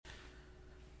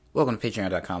Welcome to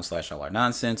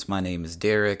patreon.com/allrnonsense. My name is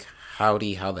Derek.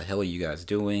 Howdy, how the hell are you guys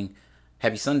doing?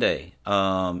 Happy Sunday.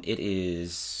 It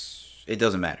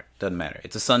doesn't matter. Doesn't matter.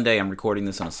 It's a Sunday. I'm recording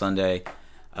this on a Sunday.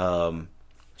 Shout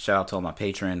out to all my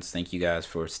patrons. Thank you guys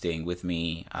for staying with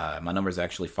me. My number's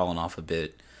actually fallen off a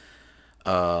bit.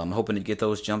 I'm hoping to get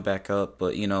those jump back up,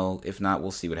 but if not,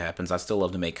 we'll see what happens. I still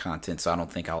love to make content, so I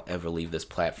don't think I'll ever leave this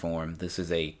platform. This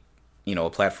is a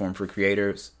platform for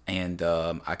creators, and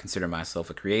I consider myself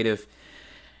a creative,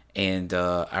 and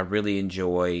I really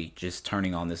enjoy just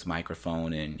turning on this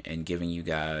microphone and giving you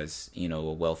guys, a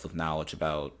wealth of knowledge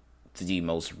about the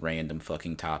most random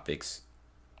fucking topics.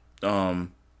 So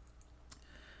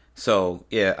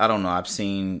yeah, I don't know. I've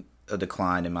seen a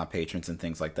decline in my patrons and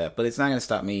things like that, but it's not going to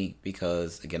stop me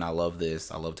because, again, I love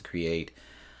this. I love to create.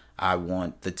 I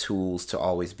want the tools to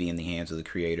always be in the hands of the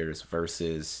creators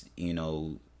versus,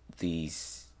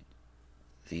 these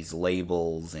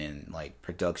labels and like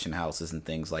production houses and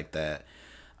things like that.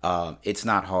 It's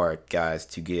not hard, guys,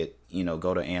 to get,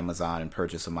 go to Amazon and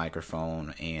purchase a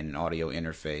microphone and an audio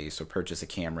interface, or purchase a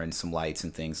camera and some lights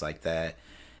and things like that.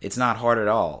 It's not hard at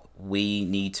all. We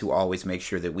need to always make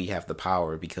sure that we have the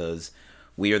power, because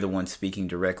we are the ones speaking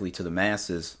directly to the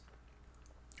masses.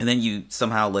 And then you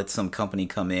somehow let some company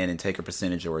come in and take a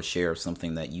percentage or a share of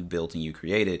something that you built and you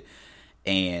created.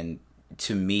 And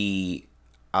to me,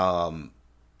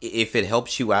 if it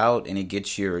helps you out and it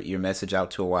gets your message out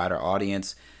to a wider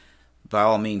audience, by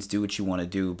all means, do what you want to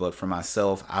do. But for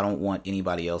myself, I don't want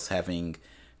anybody else having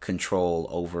control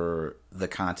over the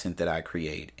content that I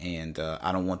create. And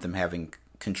I don't want them having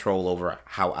control over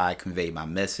how I convey my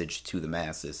message to the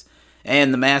masses.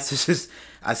 And the masses,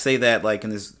 I say that like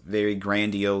in this very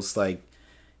grandiose,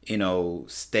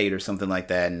 state or something like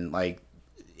that. And like,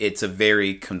 it's a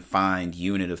very confined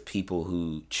unit of people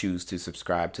who choose to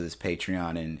subscribe to this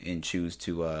Patreon and choose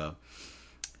to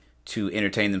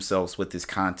entertain themselves with this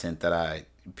content that I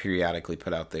periodically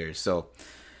put out there. So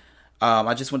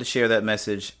I just want to share that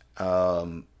message.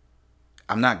 I'm here.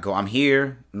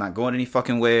 I'm not going any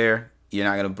fucking where. You're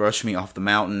not going to brush me off the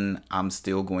mountain. I'm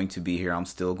still going to be here. I'm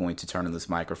still going to turn on this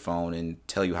microphone and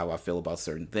tell you how I feel about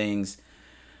certain things.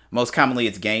 Most commonly,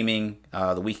 it's gaming.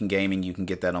 The Week in Gaming, you can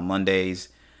get that on Mondays.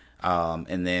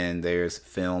 And then there's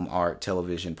film, art,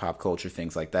 television, pop culture,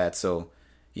 things like that. So,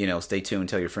 stay tuned,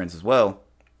 tell your friends as well.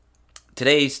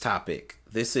 Today's topic,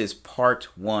 this is part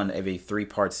one of a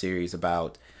 3-part series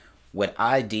about what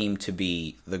I deem to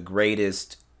be the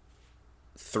greatest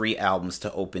 3 albums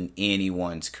to open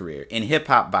anyone's career in hip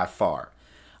hop by far.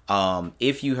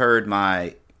 If you heard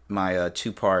my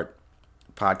 2-part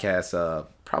podcast,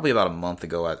 probably about a month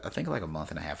ago, I think like a month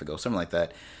and a half ago, something like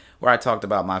that, where I talked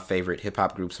about my favorite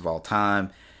hip-hop groups of all time.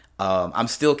 I'm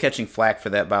still catching flack for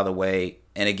that, by the way.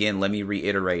 And again, let me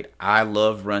reiterate, I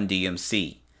love Run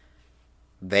DMC.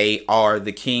 They are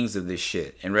the kings of this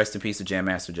shit. And rest in peace to Jam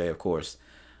Master Jay, of course.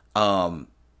 Run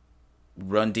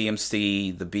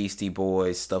DMC, the Beastie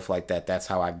Boys, stuff like that. That's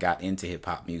how I got into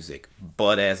hip-hop music.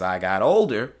 But as I got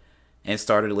older and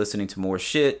started listening to more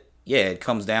shit, yeah, it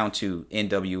comes down to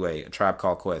NWA, A Tribe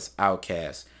Called Quest,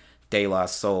 Outkast, De La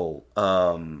Soul.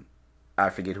 I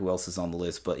forget who else is on the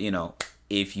list, but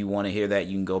if you want to hear that,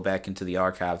 you can go back into the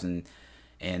archives and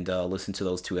listen to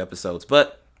those 2 episodes.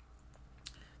 But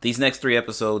these next 3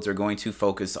 episodes are going to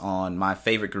focus on my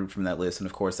favorite group from that list, and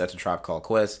of course, that's A Tribe Called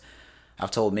Quest. I've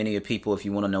told many of people, if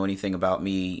you want to know anything about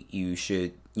me, you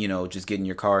should, just get in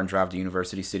your car and drive to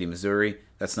University City, Missouri.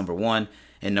 That's number 1.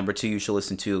 And number 2, you should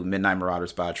listen to Midnight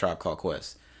Marauders by A Tribe Called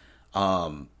Quest.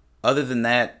 Other than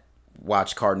that,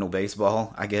 watch Cardinal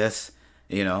Baseball, I guess,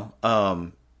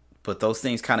 but those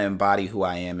things kind of embody who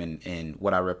I am and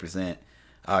what I represent.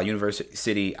 University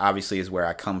City obviously is where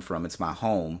I come from. It's my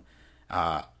home.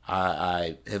 I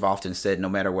have often said, no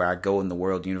matter where I go in the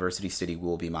world, University City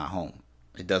will be my home.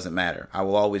 It doesn't matter. I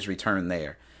will always return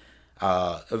there.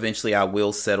 Eventually I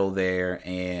will settle there,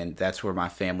 and that's where my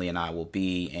family and I will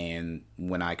be. And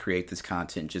when I create this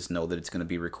content, just know that it's going to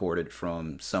be recorded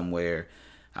from somewhere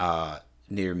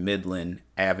near Midland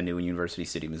Avenue in University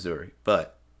City, Missouri.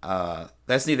 But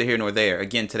that's neither here nor there.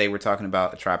 Again, today we're talking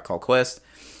about A Tribe Called Quest.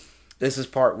 This is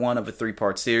part 1 of a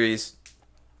 3-part series.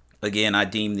 Again, I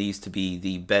deem these to be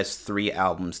the best 3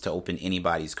 albums to open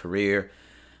anybody's career.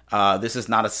 This is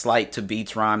not a slight to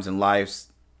Beats, Rhymes, and Life,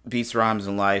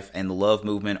 and the Love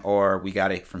Movement, or We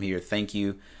Got It From Here, Thank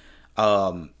You.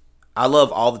 I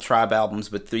love all the Tribe albums,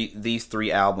 but these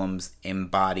 3 albums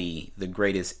embody the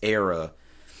greatest era,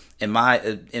 in my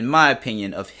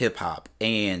opinion, of hip hop,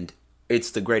 and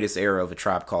it's the greatest era of A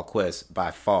Tribe Called Quest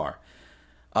by far.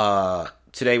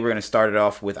 today we're going to start it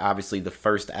off with obviously the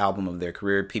first album of their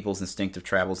career, People's Instinctive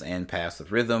Travels and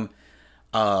Passive Rhythm.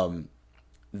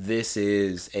 This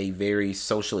is a very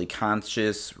socially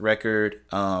conscious record.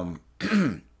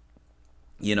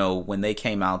 You know, when they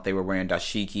came out, they were wearing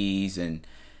dashikis and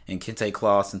kente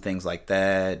cloths and things like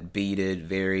that, beaded,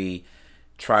 very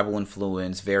tribal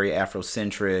influence, very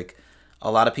Afrocentric.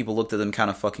 A lot of people looked at them kind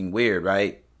of fucking weird,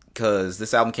 right? Because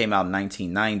this album came out in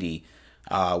 1990.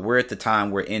 We're at the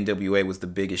time where NWA was the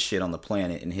biggest shit on the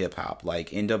planet in hip-hop. Like,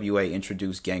 NWA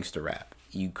introduced gangster rap.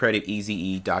 You credit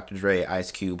Eazy-E, Dr. Dre,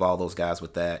 Ice Cube, all those guys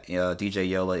with that. DJ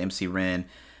Yola, MC Ren,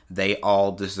 they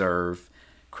all deserve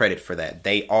credit for that.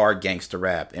 They are gangster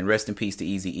rap. And rest in peace to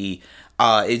Eazy-E.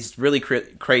 It's really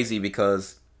crazy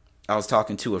because I was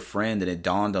talking to a friend and it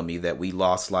dawned on me that we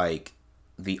lost, like,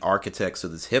 the architects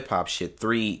of this hip-hop shit.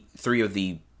 Three of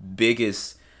the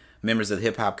biggest members of the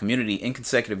hip-hop community in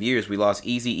consecutive years. We lost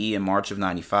Eazy-E in March of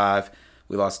 95.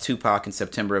 We lost Tupac in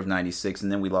September of 96.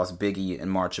 And then we lost Biggie in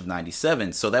March of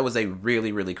 97. So that was a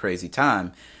really, really crazy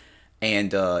time.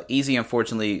 And Eazy,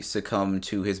 unfortunately, succumbed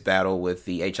to his battle with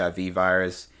the HIV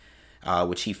virus,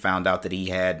 which he found out that he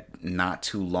had not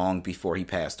too long before he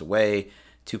passed away.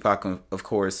 Tupac, of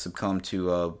course, succumbed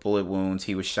to bullet wounds.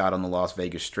 He was shot on the Las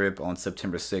Vegas Strip on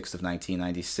September 6th of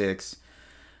 1996.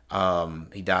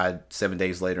 He died 7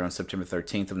 days later on September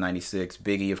 13th of 96.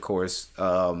 Biggie, of course,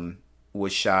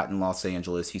 was shot in Los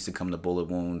Angeles. He succumbed to bullet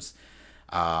wounds.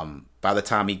 By the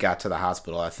time he got to the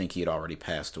hospital, I think he had already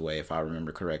passed away, if I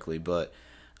remember correctly. But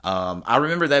I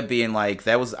remember that being like,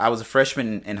 I was a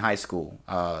freshman in high school,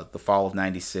 the fall of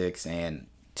 96, and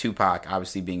Tupac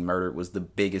obviously being murdered was the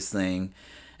biggest thing.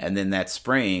 And then that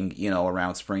spring, you know,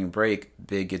 around spring break,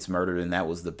 Big gets murdered, and that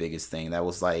was the biggest thing. That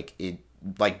was like, it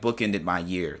like bookended my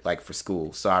year, like for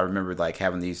school. So I remember like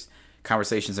having these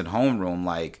conversations in homeroom,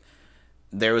 like,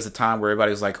 there was a time where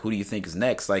everybody was like, who do you think is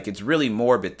next? Like, it's really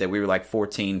morbid that we were like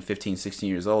 14, 15, 16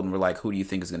 years old and we're like, who do you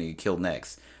think is going to get killed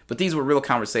next? But these were real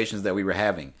conversations that we were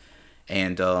having.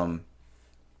 And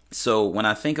so when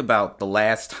I think about the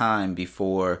last time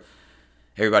before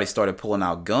everybody started pulling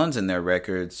out guns in their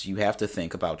records, you have to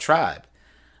think about Tribe.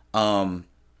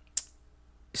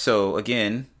 So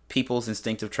again, People's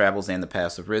Instinctive Travels and the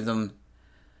Passive Rhythm.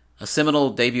 A seminal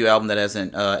debut album that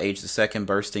hasn't aged a second,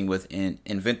 bursting with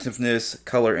inventiveness,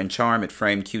 color, and charm. It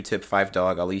framed Q-Tip, Phife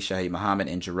Dawg, Ali Shaheed Muhammad,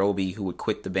 and Jarobi, who would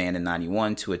quit the band in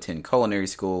 91 to attend culinary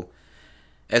school.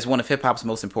 As one of hip-hop's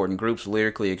most important groups,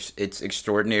 lyrically, it's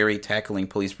extraordinary, tackling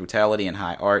police brutality and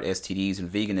high art, STDs, and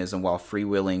veganism, while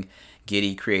freewheeling,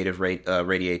 giddy, creative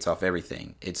radiates off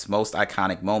everything. Its most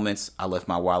iconic moments, I Left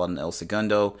My Wallet in El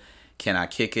Segundo, Can I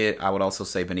Kick It? I would also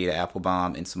say Bonita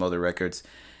Applebum and some other records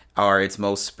are its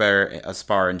most spare and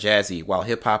jazzy, while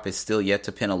hip-hop is still yet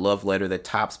to pen a love letter that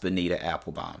tops Bonita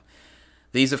Applebum.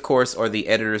 These, of course, are the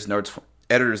editor's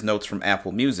notes from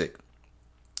Apple Music.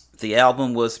 The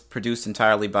album was produced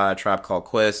entirely by A Tribe Called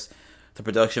Quest. The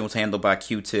production was handled by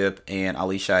Q-Tip and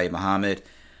Ali Shaheed Muhammad.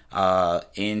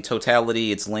 In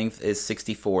totality, its length is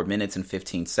 64 minutes and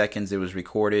 15 seconds. It was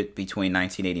recorded between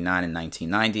 1989 and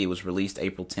 1990. It was released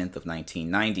April 10th of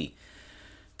 1990.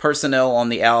 Personnel on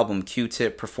the album: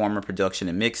 Q-Tip, performer, production,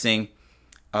 and mixing.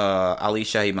 Ali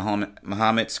Shaheed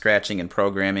Muhammad, scratching and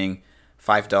programming.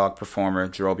 Phife Dawg, performer.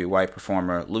 Jarobi White,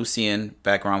 performer. Lucien,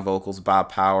 background vocals. Bob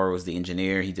Power was the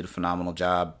engineer. He did a phenomenal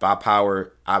job. Bob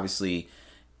Power, obviously,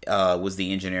 was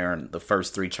the engineer on the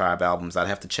first 3 Tribe albums. I'd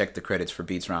have to check the credits for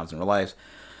Beats, Rhymes, and Real Life.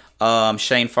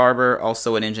 Shane Farber,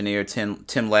 also an engineer.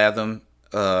 Tim Latham,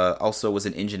 also was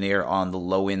an engineer on the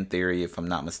Low End Theory, if I'm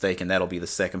not mistaken. That'll be the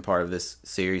second part of this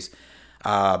series.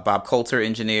 Bob Coulter,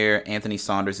 engineer. Anthony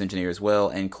Saunders, engineer as well.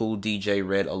 And Cool DJ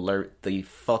Red Alert, the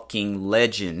fucking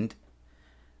legend,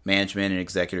 management and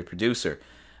executive producer.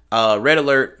 Red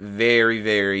Alert, very,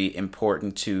 very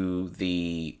important to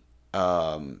the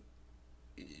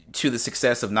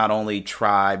success of not only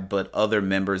Tribe, but other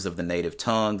members of the Native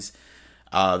Tongues.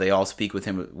 They all speak with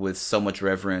him with so much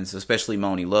reverence, especially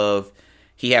Monie Love.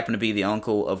 He happened to be the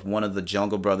uncle of one of the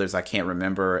Jungle Brothers, I can't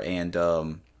remember. And,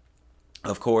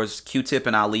 of course, Q-Tip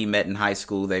and Ali met in high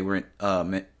school. They went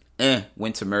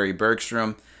to Murray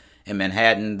Bergstrom in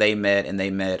Manhattan. They met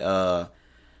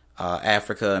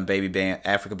Africa Baby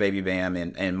Bam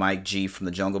and Mike G from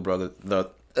the Jungle Brothers.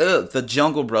 The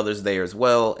Jungle Brothers there as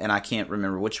well, and I can't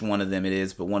remember which one of them it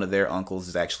is, but one of their uncles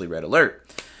is actually Red Alert.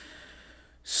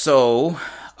 So,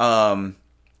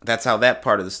 that's how that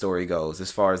part of the story goes.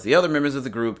 As far as the other members of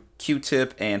the group,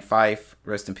 Q-Tip and Phife,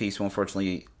 rest in peace, who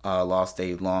unfortunately lost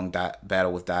a long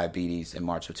battle with diabetes in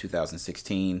March of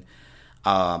 2016.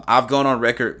 I've gone on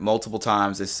record multiple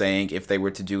times as saying if they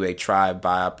were to do a Tribe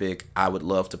biopic, I would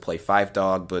love to play Phife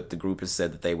Dawg, but the group has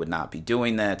said that they would not be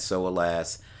doing that. So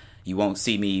alas, you won't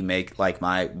see me make like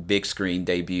my big screen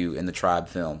debut in the Tribe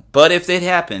film. But if it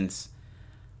happens,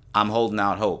 I'm holding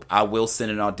out hope. I will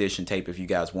send an audition tape if you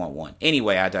guys want one.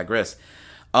 Anyway, I digress.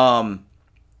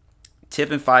 Tip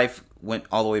and Phife went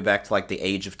all the way back to like the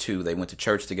age of 2. They went to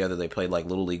church together. They played like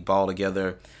Little League ball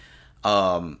together.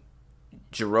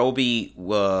 Jarobi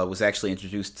was actually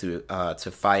introduced to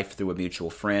Phife through a mutual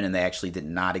friend, and they actually did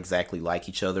not exactly like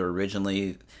each other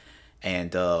originally.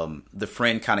 And the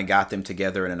friend kind of got them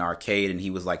together in an arcade, and he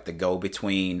was like the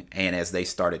go-between. And as they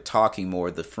started talking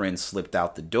more, the friend slipped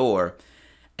out the door,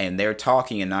 and they're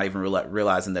talking and not even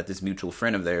realizing that this mutual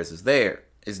friend of theirs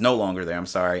is no longer there. I'm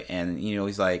sorry. And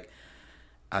he's like,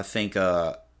 I think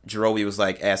Jarobi was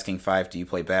like asking Phife, do you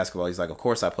play basketball? He's like, of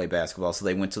course I play basketball. So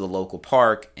they went to the local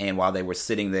park, and while they were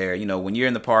sitting there, when you're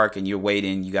in the park and you're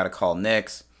waiting, you got to call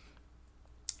next.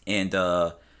 And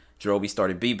Jarobi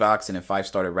started beatboxing, and Phife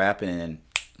started rapping, and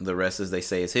the rest, as they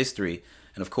say, is history.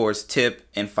 And of course, Tip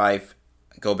and Phife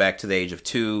go back to the age of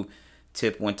 2.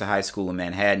 Tip went to high school in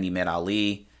Manhattan. He met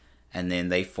Ali, and then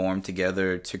they formed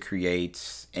together to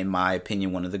create, in my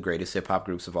opinion, one of the greatest hip-hop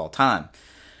groups of all time.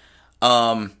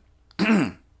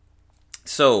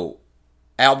 So,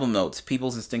 album notes.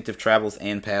 People's Instinctive Travels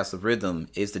and Passive Rhythm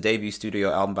is the debut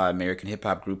studio album by American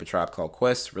hip-hop group A Tribe Called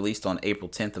Quest, released on April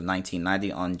 10th of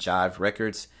 1990 on Jive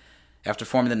Records. After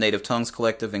forming the Native Tongues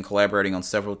Collective and collaborating on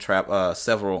several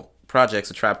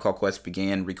projects, A Tribe Called Quest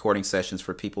began recording sessions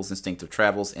for People's Instinctive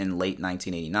Travels in late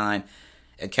 1989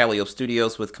 at Calliope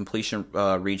Studios, with completion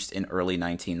reached in early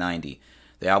 1990.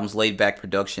 The album's laid-back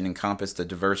production encompassed a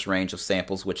diverse range of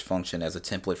samples which function as a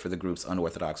template for the group's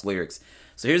unorthodox lyrics.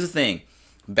 So here's the thing.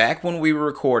 Back when we were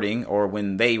recording, or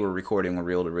when they were recording on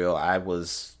Reel to Reel, I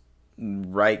was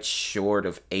right short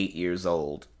of 8 years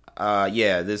old.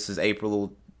 This is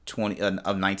April 20 of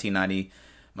 1990.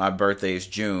 My birthday is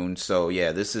June. So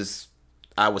yeah,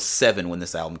 I was 7 when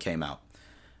this album came out.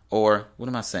 Or, what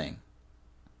am I saying?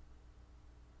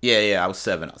 Yeah, I was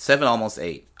 7. 7, almost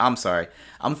 8. I'm sorry.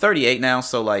 I'm 38 now,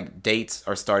 so like dates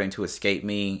are starting to escape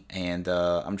me, and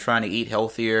I'm trying to eat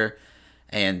healthier,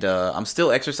 and I'm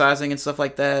still exercising and stuff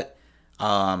like that.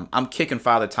 I'm kicking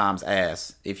Father Time's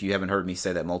ass, if you haven't heard me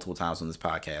say that multiple times on this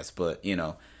podcast, but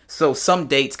so some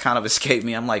dates kind of escape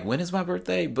me. I'm like, when is my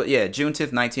birthday? But yeah, June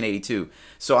 10th, 1982.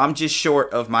 So I'm just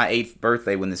short of my 8th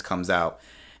birthday when this comes out,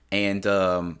 and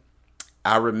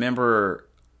I remember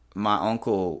my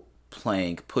uncle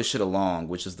playing Push It Along,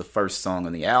 which is the first song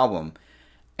on the album,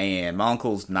 and my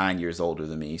uncle's 9 years older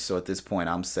than me, so at this point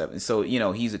I'm 7, so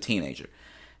he's a teenager,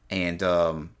 and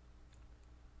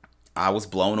I was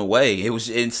blown away. Push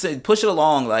It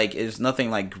Along, like, there's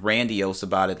nothing like grandiose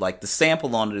about it. Like, the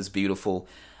sample on it is beautiful.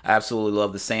 I absolutely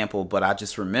love the sample, but I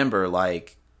just remember,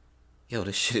 like, yo,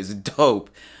 this shit is dope.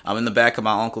 I'm in the back of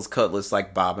my uncle's Cutlass,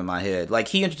 like, bobbing my head. Like,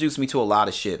 he introduced me to a lot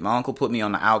of shit. My uncle put me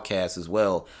on the Outkast as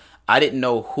well. I didn't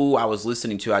know who I was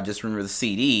listening to. I just remember the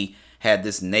CD had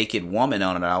this naked woman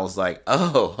on it. I was like,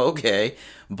 oh, okay.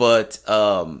 But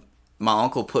my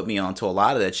uncle put me onto a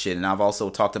lot of that shit. And I've also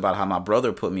talked about how my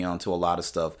brother put me onto a lot of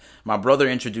stuff. My brother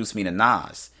introduced me to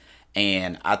Nas,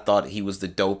 and I thought he was the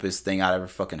dopest thing I'd ever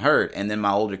fucking heard. And then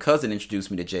my older cousin introduced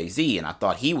me to Jay-Z, and I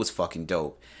thought he was fucking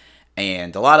dope.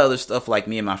 And a lot of other stuff like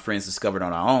me and my friends discovered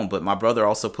on our own. But my brother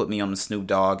also put me on the Snoop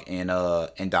Dogg and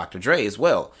Dr. Dre as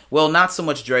well. Well, not so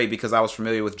much Dre, because I was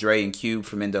familiar with Dre and Cube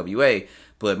from NWA.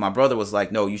 But my brother was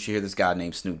like, no, you should hear this guy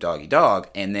named Snoop Doggy Dogg.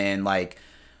 And then, like,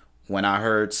 when I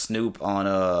heard Snoop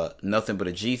on Nothing But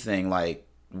a G Thing, like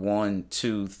 1,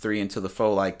 2, 3 into the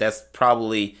 4, like, that's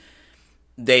probably...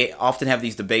 They often have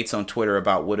these debates on Twitter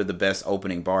about what are the best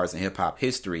opening bars in hip-hop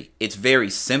history. It's very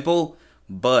simple,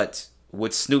 but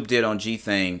what Snoop did on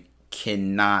G-Thing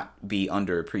cannot be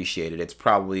underappreciated. It's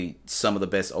probably some of the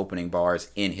best opening bars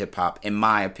in hip-hop, in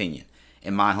my opinion,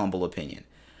 in my humble opinion.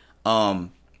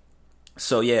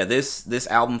 So yeah, this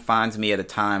album finds me at a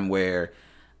time where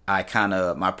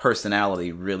my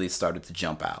personality really started to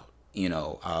jump out,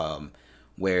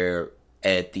 where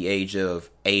at the age of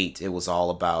 8, it was all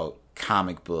about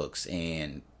comic books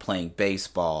and playing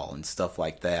baseball and stuff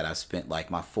like that. I spent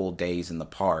like my full days in the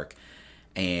park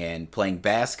and playing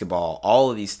basketball.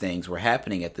 All of these things were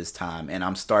happening at this time, and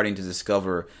I'm starting to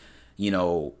discover,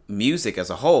 music as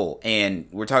a whole. And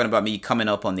we're talking about me coming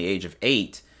up on the age of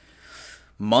 8.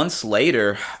 Months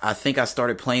later, I think I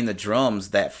started playing the drums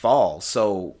that fall.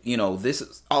 So, this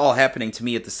is all happening to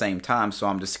me at the same time. So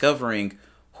I'm discovering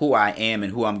who I am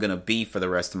and who I'm going to be for the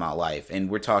rest of my life. And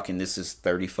we're talking, this is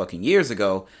 30 fucking years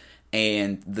ago.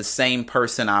 And the same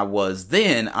person I was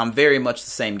then, I'm very much the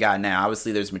same guy now.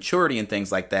 Obviously, there's maturity and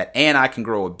things like that, and I can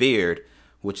grow a beard,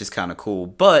 which is kind of cool.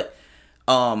 But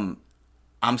I'm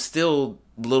still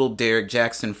little Derek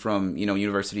Jackson from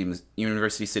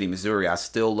University City, Missouri. I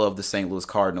still love the St. Louis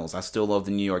Cardinals. I still love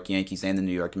the New York Yankees and the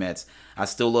New York Mets. I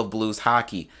still love Blues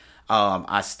hockey.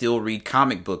 I still read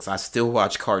comic books. I still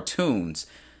watch cartoons.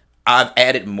 I've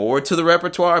added more to the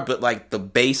repertoire, but like the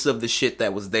base of the shit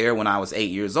that was there when I was 8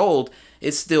 years old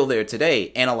is still there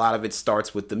today. And a lot of it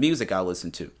starts with the music I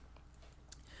listen to.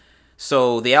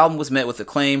 So the album was met with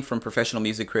acclaim from professional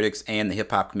music critics and the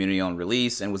hip-hop community on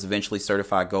release, and was eventually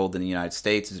certified gold in the United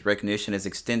States. Its recognition has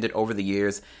extended over the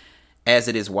years, as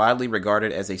it is widely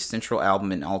regarded as a central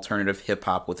album in alternative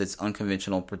hip-hop with its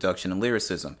unconventional production and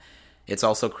lyricism. It's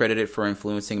also credited for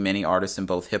influencing many artists in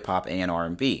both hip-hop and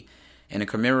R&B. In a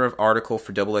commemorative article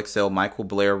for XXL, Michael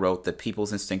Blair wrote that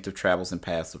people's instinctive travels and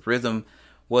paths of rhythm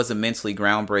was immensely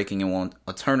groundbreaking and will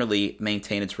eternally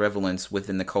maintain its relevance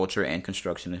within the culture and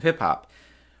construction of hip-hop,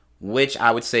 which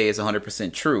I would say is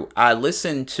 100% true. I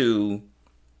listened to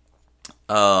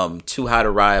Too High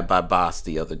to Riot by Boss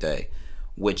the other day,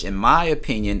 which in my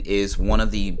opinion is one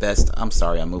of the best. I'm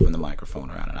sorry, I'm moving the microphone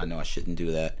around, and I know I shouldn't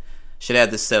do that. Should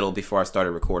have this settled before I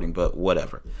started recording, but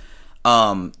whatever.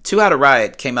 Too High to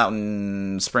Riot came out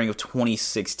in spring of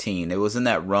 2016. It was in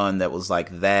that run that was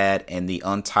like that and the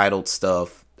Untitled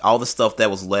stuff, all the stuff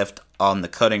that was left on the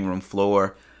cutting room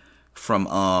floor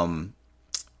from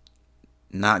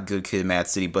not Good Kid, Mad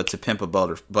City, but To Pimp a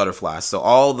Butterfly. So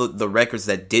all the records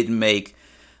that didn't make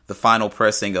the final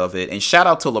pressing of it. And shout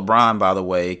out to LeBron, by the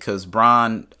way, because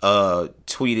Bron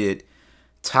tweeted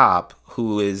Top,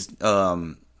 who is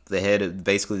the head of,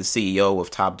 basically the CEO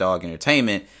of Top Dog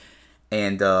Entertainment.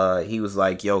 And he was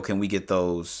like, yo, can we get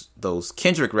those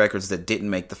Kendrick records that didn't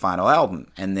make the final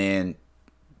album? And then,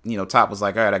 Top was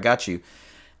like, all right, I got you.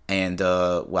 And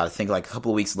I think like a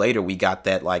couple of weeks later, we got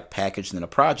that like packaged in a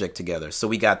project together. So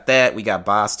we got that. We got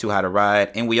Boss, Too High to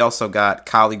Riot. And we also got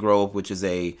Collie Grove, which is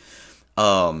a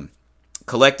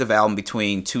collective album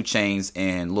between 2 Chainz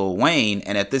and Lil Wayne.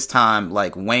 And at this time,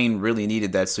 like Wayne really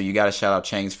needed that. So you got to shout out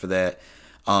Chainz for that.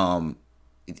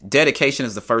 Dedication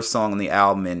is the first song on the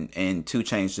album, and 2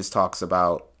 Chainz just talks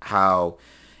about how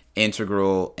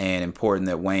integral and important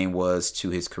that Wayne was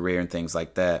to his career and things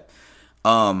like that.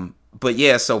 But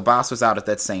yeah, so Boss was out at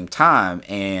that same time,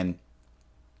 and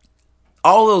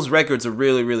all those records are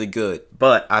really, really good.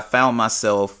 But I found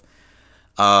myself,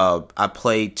 I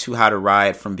played Too High to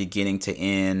Riot from beginning to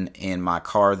end in my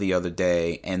car the other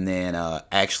day, and then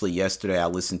actually yesterday I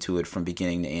listened to it from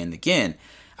beginning to end again.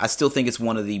 I still think it's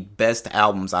one of the best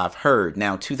albums I've heard.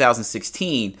 Now,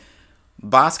 2016,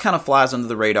 Boss kind of flies under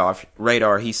the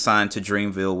radar. He's signed to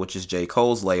Dreamville, which is J.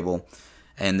 Cole's label,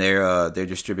 and they're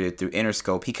distributed through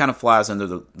Interscope. He kind of flies under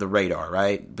the radar,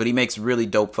 right? But he makes really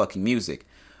dope fucking music.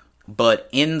 But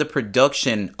in the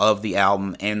production of the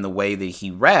album and the way that he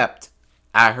rapped,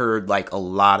 I heard like a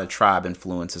lot of Tribe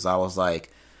influences. I was like,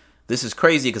 this is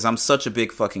crazy because I'm such a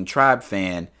big fucking Tribe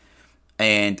fan,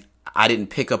 and I didn't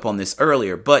pick up on this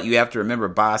earlier, but you have to remember,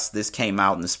 Boss, this came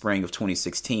out in the spring of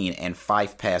 2016, and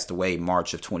Phife passed away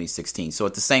March of 2016. So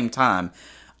at the same time,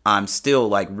 I'm still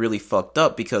like really fucked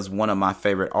up because one of my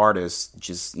favorite artists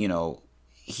just,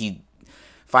 Phife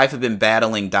had been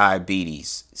battling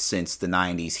diabetes since the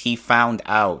 90s. He found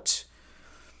out,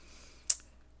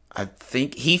 I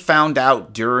think he found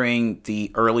out during the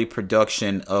early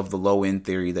production of the Low End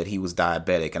Theory that he was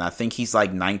diabetic. And I think he's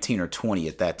like 19 or 20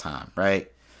 at that time, right?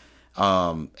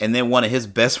 And then one of his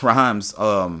best rhymes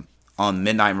on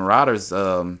Midnight Marauders,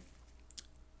 Mr.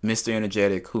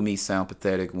 Energetic, who me sound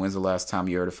pathetic, when's the last time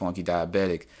you heard a funky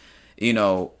diabetic? It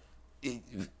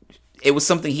was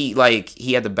something he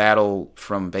had to battle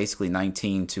from basically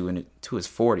 19 to his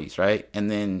 40s, right? And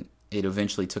then it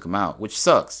eventually took him out, which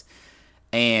sucks.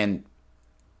 And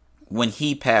when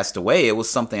he passed away, it was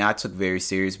something I took very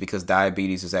serious because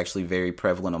diabetes is actually very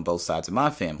prevalent on both sides of my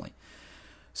family.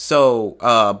 So,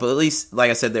 but at least, like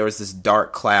I said, there was this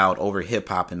dark cloud over hip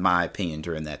hop, in my opinion,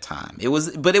 during that time. It was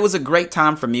a great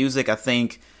time for music, I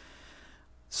think.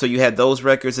 So you had those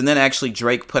records, and then actually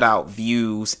Drake put out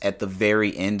Views at the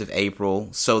very end of April,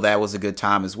 so that was a good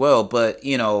time as well. But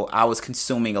I was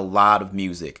consuming a lot of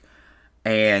music,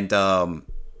 and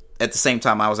at the same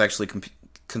time, I was actually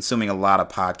consuming a lot of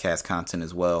podcast content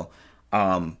as well.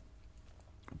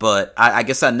 But I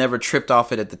guess I never tripped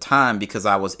off it at the time because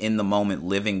I was in the moment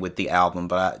living with the album.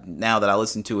 But now that I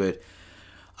listen to it,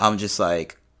 I'm just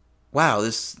like, wow,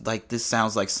 this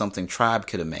sounds like something Tribe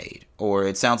could have made. Or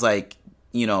it sounds like,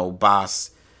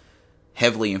 Boss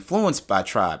heavily influenced by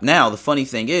Tribe. Now, the funny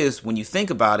thing is, when you think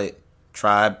about it,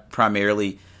 Tribe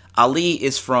primarily. Ali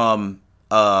is from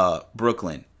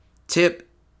Brooklyn. Tip,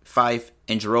 Fife,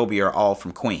 and Jarobi are all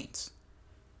from Queens.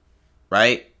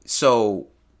 Right? So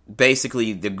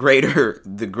basically the greater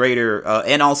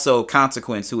and also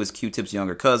Consequence, who is Q-Tip's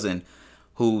younger cousin,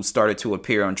 who started to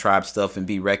appear on Tribe stuff and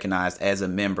be recognized as a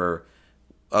member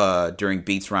during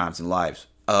Beats, Rhymes, and Life.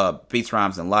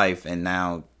 And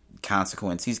now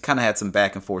Consequence. He's kind of had some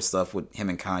back and forth stuff with him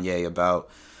and Kanye about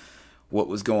what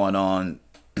was going on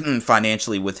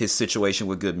financially with his situation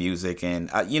with Good Music, and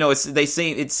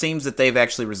it seems that they've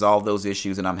actually resolved those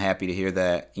issues, and I'm happy to hear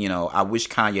that. I wish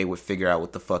Kanye would figure out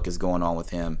what the fuck is going on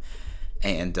with him,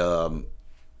 and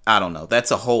I don't know.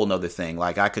 That's a whole nother thing.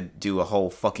 Like, I could do a whole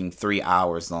fucking 3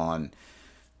 hours on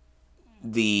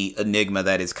the enigma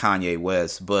that is Kanye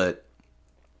West, but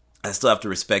I still have to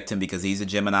respect him because he's a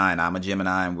Gemini and I'm a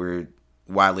Gemini, and we're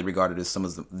widely regarded as some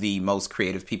of the most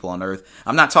creative people on earth.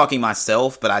 I'm not talking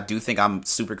myself, but I do think I'm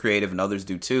super creative and others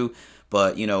do too.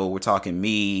 But, we're talking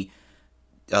me,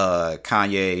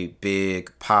 Kanye,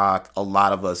 Big, Pac, a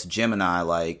lot of us Gemini,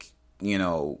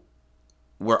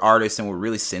 we're artists and we're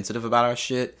really sensitive about our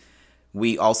shit.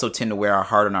 We also tend to wear our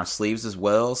heart on our sleeves as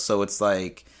well. So it's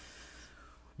like,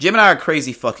 Gemini are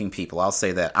crazy fucking people. I'll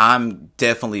say that. I'm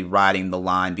definitely riding the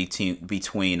line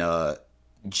between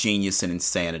genius and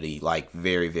insanity,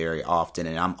 very, very often.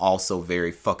 And I'm also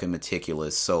very fucking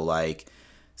meticulous. So,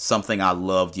 something I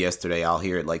loved yesterday, I'll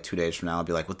hear it 2 days from now. I'll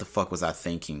be like, what the fuck was I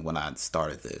thinking when I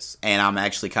started this? And I'm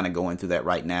actually kind of going through that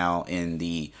right now in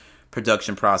the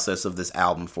production process of this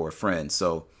album for a friend.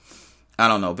 So, I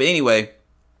don't know. But anyway,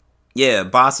 yeah,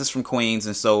 Boss is from Queens,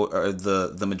 and so are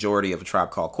the majority of A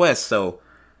Tribe Called Quest. So,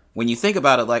 when you think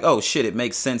about it, oh shit, it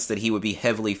makes sense that he would be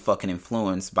heavily fucking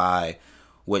influenced by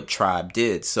what Tribe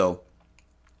did. So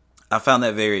I found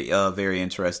that very, very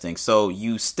interesting. So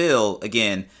you still,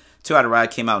 again, Two Out of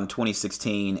Ride came out in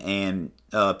 2016, and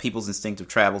People's Instinctive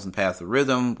Travels and Path of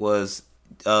Rhythm was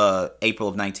April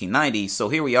of 1990. So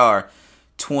here we are,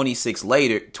 26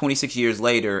 years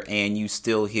later, and you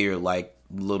still hear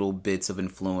little bits of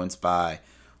influence by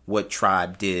what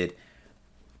Tribe did,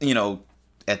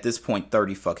 at this point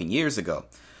 30 fucking years ago.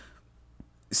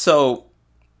 So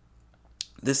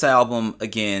this album,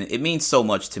 again, it means so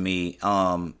much to me.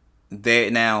 Now,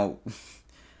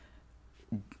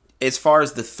 as far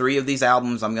as the three of these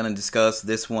albums I'm going to discuss,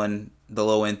 this one, The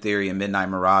Low End Theory, and Midnight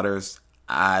Marauders,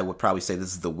 I would probably say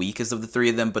this is the weakest of the three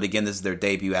of them. But again, this is their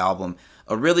debut album.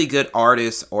 A really good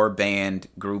artist or band,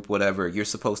 group, whatever, you're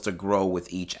supposed to grow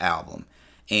with each album.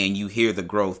 And you hear the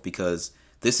growth because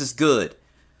this is good.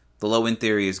 The Low End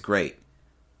Theory is great.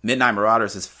 Midnight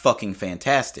Marauders is fucking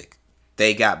fantastic.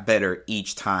 They got better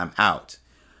each time out.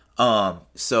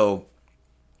 Several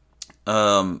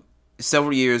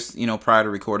years, prior to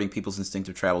recording People's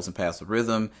Instinctive Travels and Paths of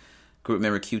Rhythm, group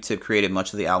member Q-Tip created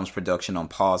much of the album's production on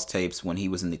pause tapes when he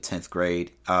was in the 10th grade.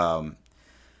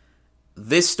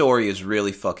 This story is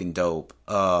really fucking dope.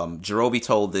 Jarobi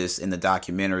told this in the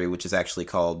documentary, which is actually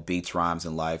called Beats, Rhymes,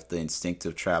 and Life,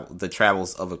 The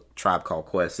Travels of A Tribe Called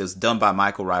Quest. It was done by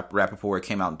Michael Rappaport. It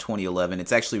came out in 2011.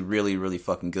 It's actually really, really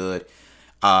fucking good.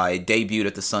 It debuted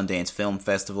at the Sundance Film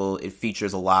Festival. It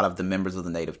features a lot of the members of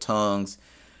the Native Tongues.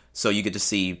 So you get to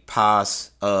see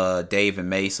Paz, Dave, and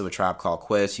Mace of A Tribe Called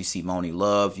Quest. You see Moni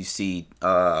Love. You see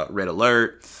Red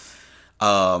Alert.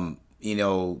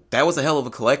 That was a hell of a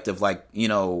collective. I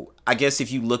guess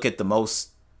if you look at the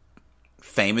most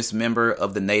famous member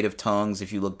of the Native Tongues,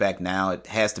 if you look back now, it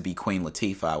has to be Queen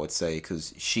Latifah, I would say,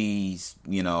 because she's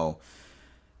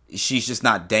just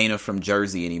not Dana from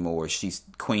Jersey anymore. She's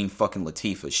Queen fucking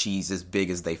Latifah. She's as big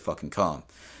as they fucking come.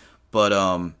 But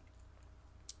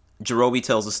Jarobi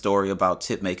tells a story about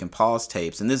Tip making pause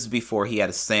tapes, and this is before he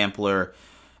had a sampler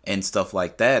and stuff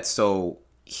like that. So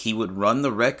he would run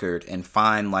the record and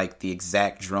find the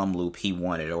exact drum loop he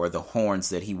wanted or the horns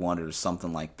that he wanted or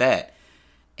something like that.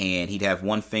 And he'd have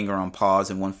one finger on pause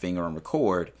and one finger on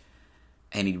record.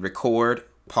 And he'd record,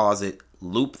 pause it,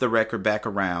 loop the record back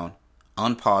around,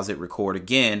 unpause it, record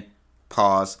again,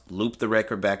 pause, loop the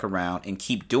record back around, and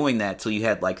keep doing that till you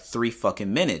had 3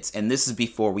 fucking minutes. And this is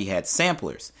before we had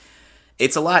samplers.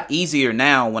 It's a lot easier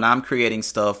now when I'm creating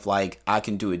stuff, I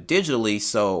can do it digitally.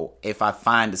 So if I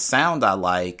find a sound I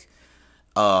like,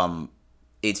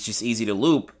 it's just easy to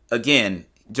loop. Again,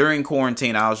 during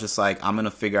quarantine, I was just I'm going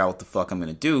to figure out what the fuck I'm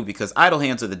going to do, because idle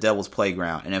hands are the devil's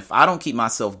playground. And if I don't keep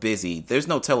myself busy, there's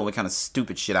no telling what kind of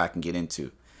stupid shit I can get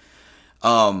into.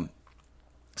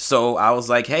 So I was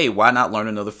like, hey, why not learn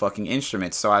another fucking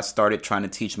instrument? So I started trying to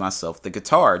teach myself the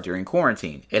guitar during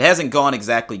quarantine. It hasn't gone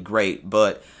exactly great,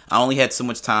 but I only had so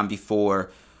much time before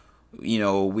we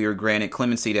were granted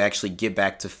clemency to actually get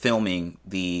back to filming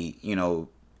the,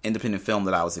 independent film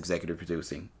that I was executive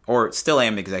producing, or still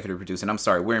am executive producing. I'm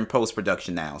sorry, we're in post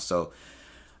production now. So,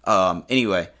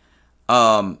 anyway,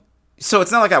 so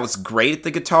it's not like I was great at the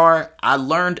guitar. I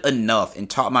learned enough and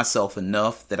taught myself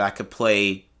enough that I could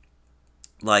play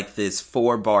like this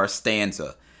 4-bar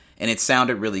stanza, and it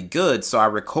sounded really good. So I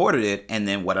recorded it, and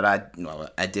then what did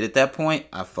I did at that point?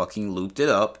 I fucking looped it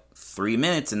up 3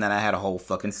 minutes, and then I had a whole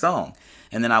fucking song.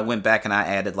 And then I went back and I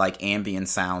added like ambient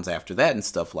sounds after that and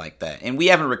stuff like that. And we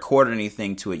haven't recorded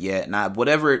anything to it yet. And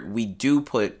whatever we do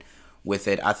put with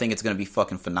it, I think it's going to be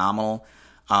fucking phenomenal.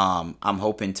 I'm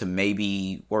hoping to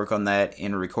maybe work on that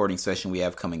in a recording session we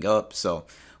have coming up. So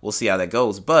we'll see how that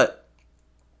goes. But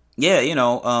yeah,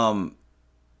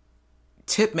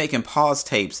 Tip making pause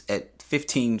tapes at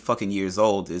 15 fucking years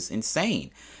old is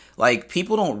insane. Like,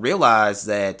 people don't realize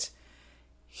that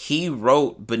he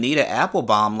wrote Bonita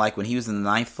Applebum like when he was in the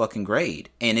 9th fucking grade.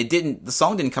 And the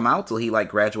song didn't come out till he like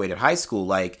graduated high school.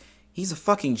 Like, he's a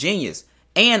fucking genius.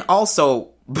 And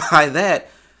also, by that,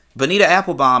 Bonita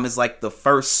Applebum is like the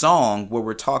first song where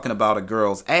we're talking about a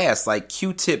girl's ass. Like,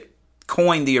 Q-Tip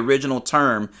coined the original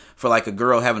term for like a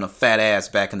girl having a fat ass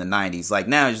back in the 90s. Like,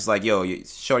 now it's just like, yo,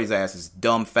 shorty's ass is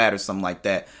dumb fat or something like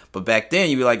that. But back then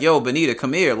you'd be like, yo, Bonita,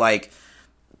 come here. Like,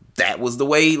 that was the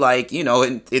way, like,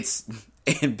 and it's...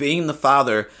 And being the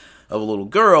father of a little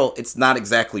girl, it's not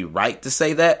exactly right to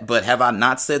say that, but have I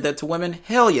not said that to women?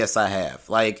 Hell yes, I have.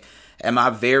 Like, am I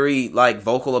very, like,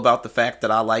 vocal about the fact that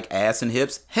I like ass and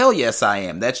hips? Hell yes, I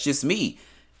am. That's just me.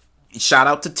 Shout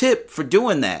out to Tip for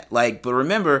doing that. Like, but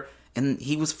remember, and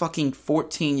he was fucking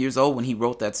 14 years old when he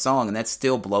wrote that song, and that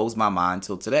still blows my mind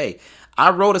till today. I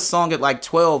wrote a song at like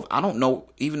 12. I don't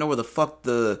even know where the fuck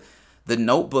the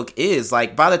Notebook is.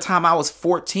 Like, by the time I was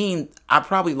 14, I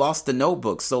probably lost the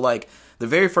Notebook. So like, the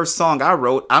very first song I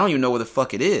wrote, I don't even know where the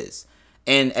fuck it is.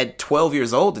 And at 12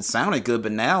 years old, it sounded good,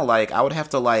 but now like, I would have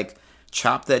to like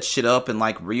chop that shit up and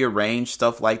like rearrange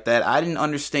stuff like that. I didn't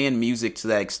understand music to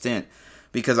that extent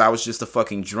because I was just a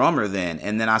fucking drummer then.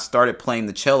 And then I started playing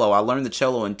the cello. I learned the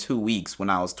cello in 2 weeks when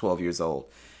I was 12 years old.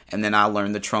 And then I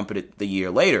learned the trumpet the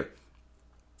year later.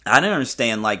 I didn't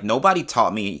understand, like, nobody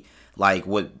taught me like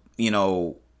what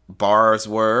bars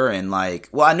were, and like,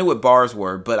 well, I knew what bars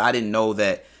were, but I didn't know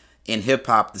that in hip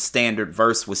hop the standard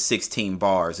verse was 16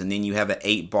 bars, and then you have an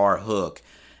 8-bar hook.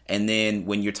 And then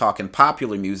when you're talking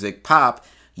popular music, pop,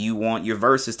 you want your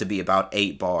verses to be about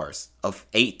 8 bars of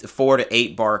 4 to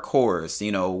 8 bar chorus,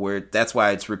 where that's why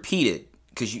it's repeated,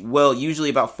 because usually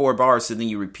about 4 bars, so then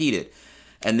you repeat it.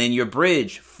 And then your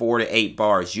bridge, 4 to 8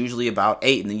 bars, usually about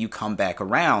 8, and then you come back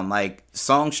around. Like,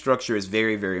 song structure is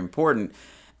very, very important.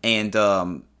 And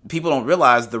people don't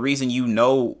realize the reason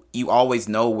you always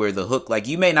know where the hook, like,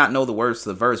 you may not know the words to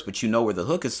the verse, but you know where the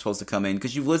hook is supposed to come in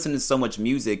because you've listened to so much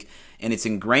music and it's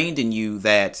ingrained in you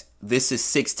that this is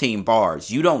 16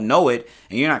 bars. You don't know it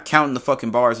and you're not counting the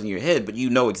fucking bars in your head, but you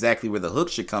know exactly where the hook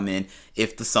should come in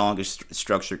if the song is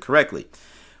structured correctly.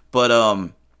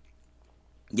 But,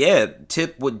 yeah,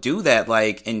 Tip would do that,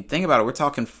 like, and think about it, we're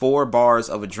talking 4 bars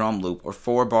of a drum loop, or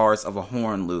 4 bars of a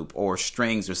horn loop, or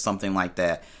strings, or something like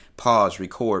that. Pause,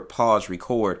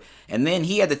 record, and then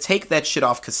he had to take that shit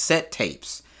off cassette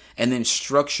tapes, and then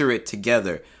structure it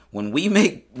together. When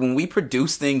we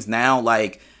produce things now,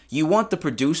 like, you want the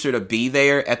producer to be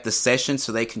there at the session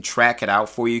so they can track it out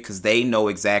for you, because they know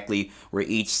exactly where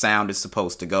each sound is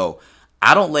supposed to go.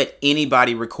 I don't let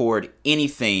anybody record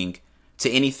anything to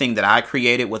anything that I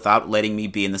created without letting me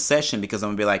be in the session, because I'm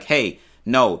gonna be like, hey,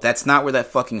 no, that's not where that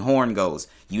fucking horn goes.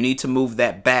 You need to move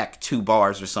that back 2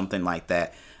 bars or something like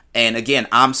that. And again,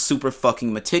 I'm super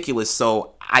fucking meticulous,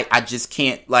 so I just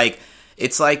can't, like,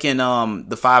 it's like in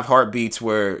the 5 Heartbeats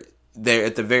where they're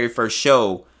at the very first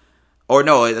show, or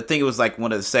no, I think it was like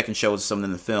one of the second shows or something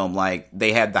in the film, like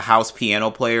they had the house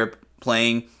piano player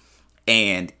playing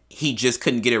and he just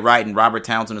couldn't get it right, and Robert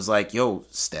Townsend was like, yo,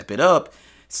 step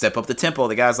up the tempo.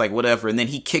 The guy's like, whatever. And then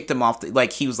he kicked him off.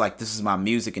 Like, he was like, this is my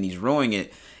music, and he's ruining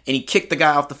it. And he kicked the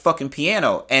guy off the fucking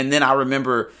piano. And then I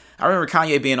remember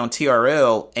Kanye being on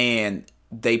TRL, and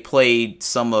they played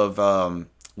some of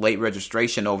Late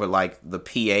Registration over, like, the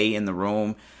PA in the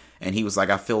room. And he was like,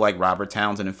 I feel like Robert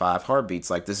Townsend in 5 Heartbeats.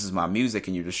 Like, this is my music,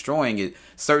 and you're destroying it.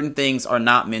 Certain things are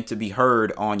not meant to be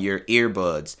heard on your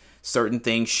earbuds. Certain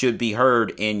things should be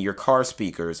heard in your car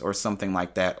speakers or something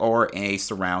like that, or in a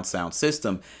surround sound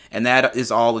system. And that is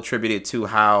all attributed to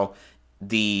how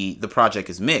the project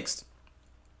is mixed.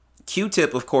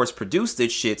 Q-Tip, of course, produced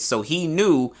this shit, so he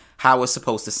knew how it's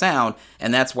supposed to sound,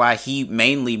 and that's why he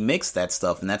mainly mixed that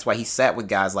stuff, and that's why he sat with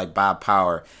guys like Bob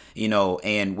Power,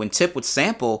 and when Tip would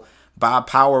sample, Bob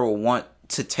Power would want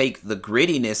to take the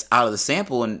grittiness out of the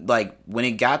sample, and like when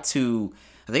it got to,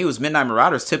 I think it was Midnight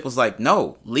Marauders, Tip was like,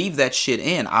 no, leave that shit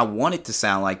in. I want it to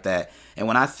sound like that. And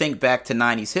when I think back to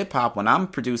 90s hip hop, when I'm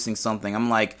producing something, I'm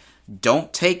like,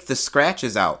 don't take the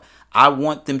scratches out. I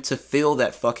want them to feel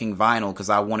that fucking vinyl because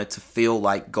I want it to feel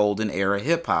like golden era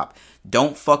hip hop.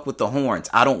 Don't fuck with the horns.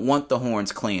 I don't want the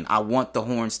horns clean. I want the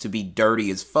horns to be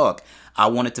dirty as fuck. I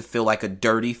want it to feel like a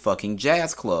dirty fucking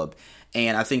jazz club.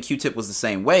 And I think Q-Tip was the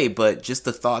same way, but just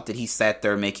the thought that he sat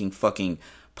there making fucking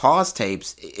pause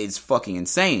tapes is fucking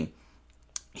insane.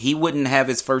 He wouldn't have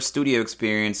his first studio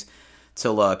experience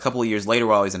till a couple of years later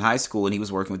while he was in high school, and he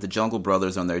was working with the Jungle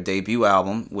Brothers on their debut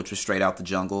album, which was Straight Out the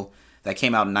Jungle. That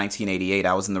came out in 1988.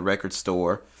 I was in the record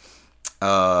store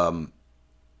a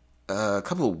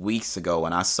couple of weeks ago,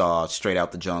 and I saw Straight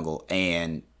Out the Jungle,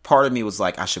 and part of me was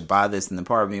like, I should buy this, and then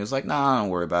part of me was like, nah, don't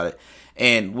worry about it.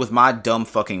 And with my dumb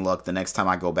fucking luck, the next time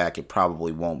I go back, it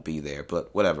probably won't be there,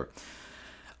 but whatever.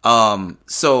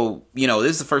 So, you know,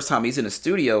 this is the first time he's in a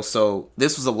studio, so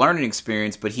this was a learning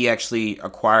experience, but he actually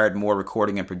acquired more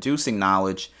recording and producing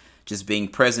knowledge just being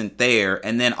present there,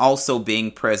 and then also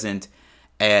being present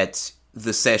at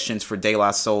the sessions for De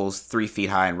La Soul's 3 Feet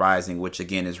High and Rising, which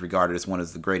again is regarded as one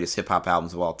of the greatest hip-hop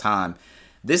albums of all time.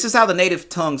 This is how the Native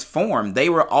Tongues formed. They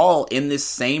were all in this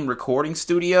same recording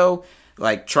studio.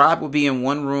 Like, Tribe would be in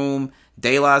one room,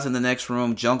 De La's in the next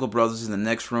room, Jungle Brothers in the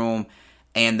next room,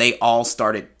 and they all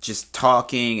started just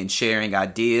talking and sharing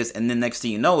ideas, and then next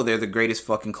thing you know, they're the greatest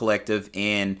fucking collective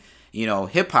in, you know,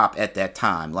 hip-hop at that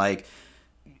time. Like,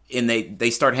 and they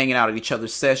start hanging out at each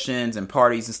other's sessions and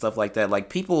parties and stuff like that. Like,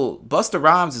 people, Busta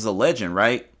Rhymes is a legend,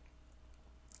 right?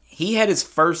 He had his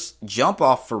first jump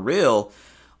off for real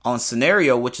on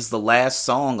Scenario, which is the last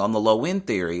song on the Low End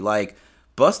Theory. Like,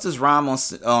 Busta's rhyme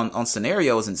on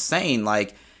Scenario is insane.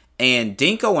 Like, and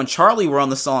Dinko and Charlie were on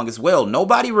the song as well.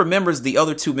 Nobody remembers the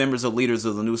other two members of Leaders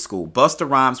of the New School. Busta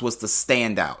Rhymes was the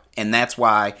standout, and that's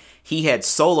why he had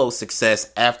solo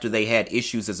success after they had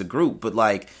issues as a group. But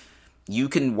like, you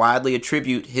can widely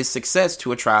attribute his success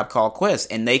to A Tribe Called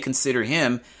Quest, and they consider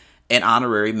him an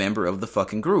honorary member of the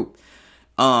fucking group.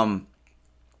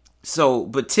 So,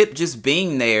 but Tip just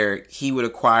being there, he would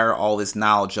acquire all this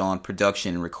knowledge on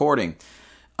production and recording.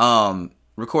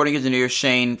 Recording engineer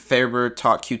Shane Faber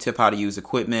taught Q-Tip how to use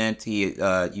equipment. He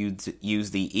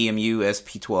used the EMU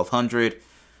SP1200,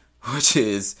 which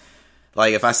is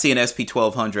like, if I see an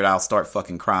SP1200, I'll start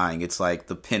fucking crying. It's like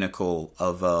the pinnacle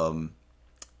of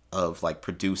like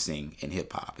producing in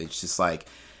hip hop. It's just like,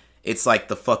 it's like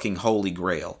the fucking holy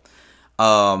grail.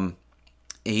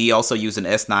 He also used an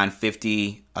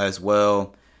S950 as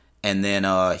well. And then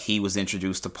he was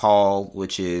introduced to Paul,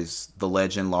 which is the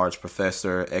legend, Large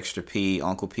Professor, Extra P,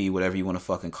 Uncle P, whatever you want to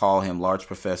fucking call him. Large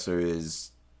Professor is...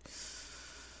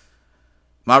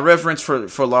 My reference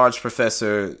for Large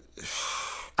Professor,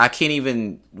 I can't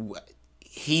even...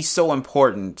 He's so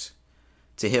important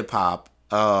to hip-hop.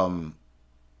 Large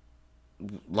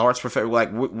Professor,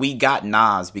 like, we got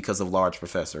Nas because of Large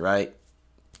Professor, right?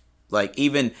 Like,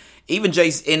 even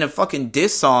Jay, in a fucking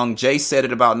diss song, Jay said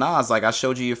it about Nas. Like, I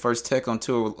showed you your first tech on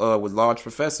tour with Large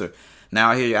Professor.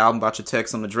 Now I hear your album about your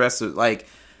text on the dresser. Like,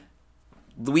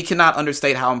 we cannot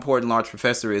understate how important Large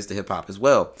Professor is to hip hop as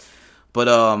well. But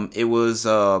it was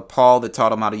Paul that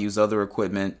taught him how to use other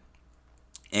equipment.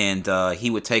 And he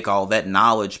would take all that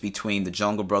knowledge between the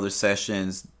Jungle Brothers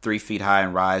sessions, 3 Feet High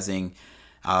and Rising,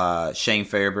 Shane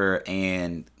Faber,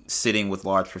 and sitting with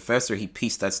Large Professor. He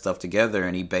pieced that stuff together,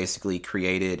 and he basically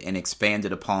created and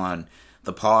expanded upon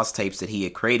the pause tapes that he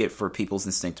had created for People's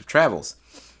Instinctive Travels.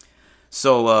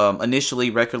 So initially,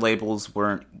 record labels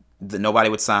nobody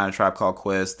would sign A Tribe Called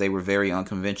Quest. They were very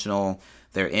unconventional.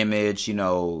 Their image, you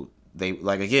know, they,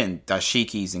 like, again,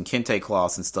 dashikis and kente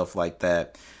cloths and stuff like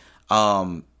that.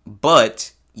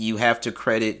 But you have to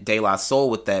credit De La Soul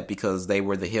with that, because they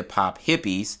were the hip hop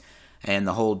hippies. And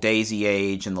the whole Daisy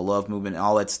Age and the Love Movement and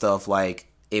all that stuff. Like,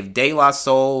 if De La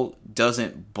Soul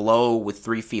doesn't blow with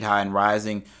 3 Feet High and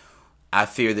Rising, I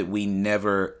fear that we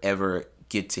never, ever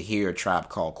get to hear A Tribe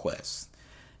Called Quest.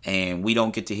 And we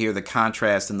don't get to hear the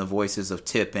contrast in the voices of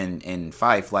Tip and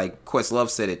Phife. Like Questlove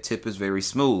said it, Tip is very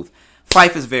smooth.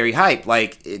 Phife is very hype.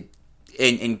 Like,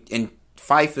 and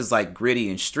Phife is like gritty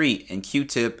and street. And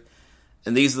Q-Tip...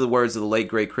 And these are the words of the late,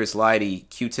 great Chris Lighty.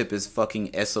 Q-Tip is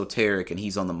fucking esoteric, and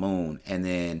he's on the moon. And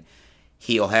then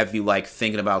he'll have you, like,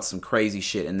 thinking about some crazy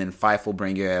shit. And then Phife will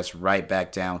bring your ass right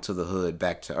back down to the hood,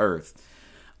 back to earth.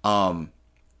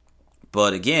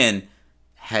 But again,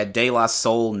 had De La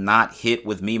Soul not hit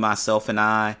with Me, Myself, and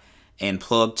I, and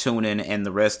Plug Tunin and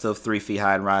the rest of 3 Feet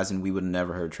High and Rising, we would have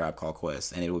never heard Tribe Called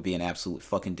Quest. And it would be an absolute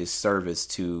fucking disservice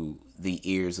to the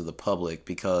ears of the public,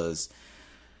 because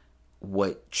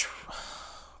what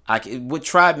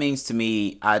Tribe means to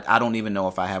me, I don't even know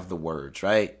if I have the words,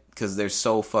 right? Because they're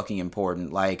so fucking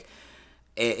important. Like,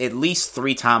 at least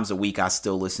 3 times a week I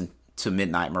still listen to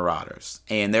Midnight Marauders.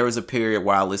 And there was a period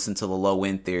where I listened to the Low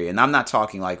End Theory. And I'm not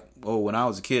talking like, oh, when I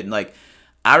was a kid. And like,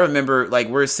 I remember, like,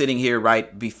 we're sitting here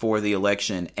right before the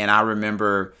election, and I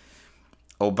remember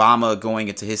Obama going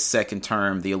into his second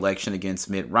term, the election against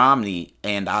Mitt Romney,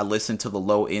 and I listened to the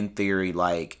Low End Theory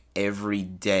like every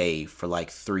day for like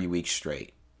 3 weeks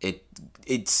straight.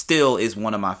 It still is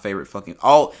one of my favorite fucking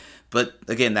but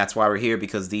again, that's why we're here,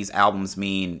 because these albums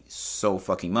mean so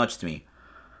fucking much to me.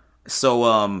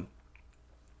 So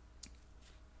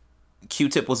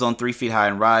Q-Tip was on 3 Feet High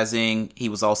and Rising. He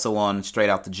was also on Straight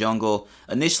Out the Jungle.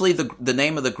 Initially, the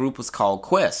name of the group was called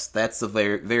Quest. That's a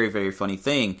very, very, very funny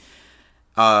thing.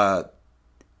 I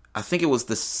think it was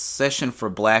the session for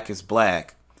Black is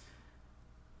Black.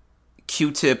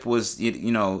 Q-Tip was,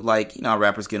 like, how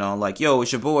rappers get on, like, yo,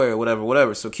 it's your boy, or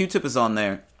whatever. So Q-Tip is on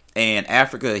there, and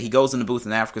Africa, he goes in the booth,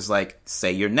 and Africa's like,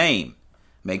 say your name.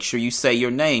 Make sure you say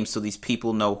your name so these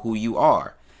people know who you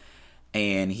are.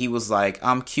 And he was like,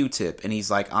 I'm Q-Tip. And he's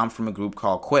like, I'm from a group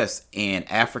called Quest. And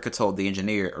Africa told the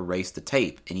engineer, erase the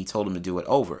tape. And he told him to do it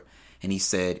over. And he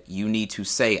said, you need to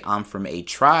say, I'm from a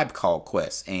tribe called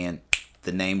Quest. And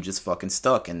the name just fucking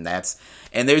stuck. And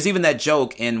there's even that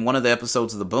joke in one of the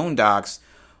episodes of the Boondocks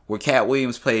where Cat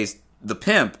Williams plays the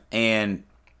pimp. And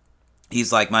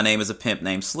he's like, my name is a pimp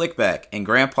named Slickback. And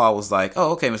Grandpa was like,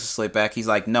 oh, okay, Mr. Slickback. He's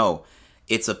like, no.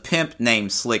 It's a pimp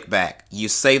named Slickback. You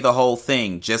say the whole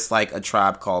thing just like a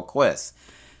Tribe Called Quest.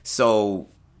 So,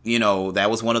 that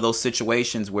was one of those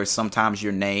situations where sometimes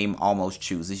your name almost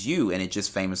chooses you, and it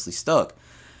just famously stuck.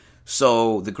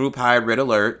 So the group hired Red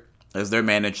Alert as their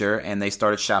manager, and they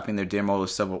started shopping their demo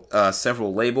with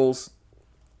several labels.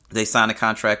 They signed a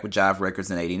contract with Jive Records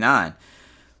in '89.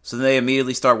 So they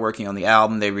immediately start working on the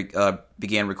album. They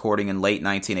began recording in late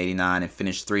 1989 and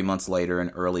finished 3 months later in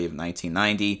early of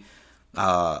 1990.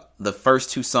 The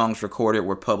first 2 songs recorded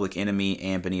were Public Enemy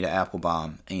and Bonita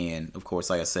Applebum. And, of course,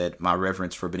 like I said, my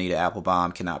reverence for Bonita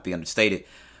Applebum cannot be understated.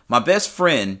 My best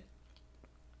friend,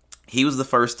 he was the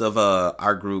first of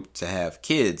our group to have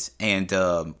kids. And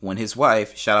when his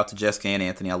wife, shout out to Jessica and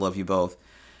Anthony, I love you both.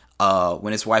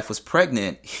 When his wife was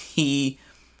pregnant, he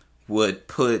would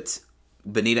put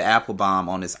Bonita Applebum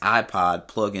on his iPod,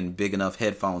 plug in big enough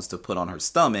headphones to put on her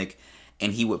stomach,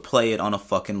 and he would play it on a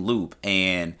fucking loop.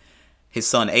 And his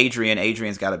son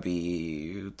Adrian's got to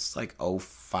be, it's like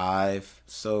 05,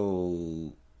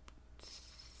 so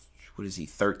what is he,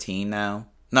 13 now?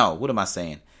 No, what am I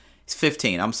saying? He's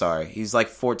 15, I'm sorry. He's like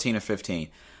 14 or 15.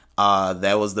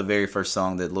 That was the very first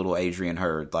song that little Adrian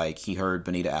heard. Like, he heard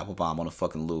Bonita Applebum on a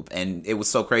fucking loop. And it was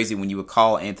so crazy, when you would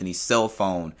call Anthony's cell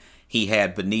phone, he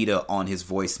had Bonita on his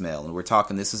voicemail. And we're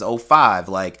talking, this is 05.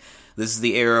 Like, this is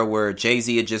the era where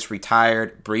Jay-Z had just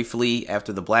retired briefly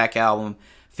after the Black Album.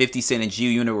 50 Cent and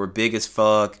G-Unit were big as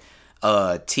fuck.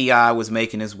 T.I. was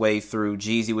making his way through.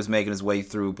 Jeezy was making his way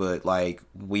through. But, like,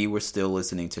 we were still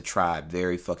listening to Tribe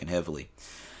very fucking heavily.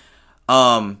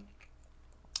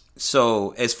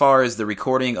 So, as far as the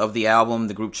recording of the album,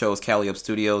 the group chose Cali Up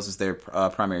Studios as their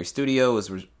primary studio. It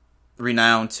was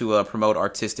renowned to promote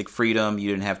artistic freedom. You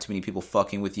didn't have too many people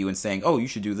fucking with you and saying, oh, you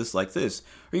should do this like this.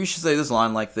 Or you should say this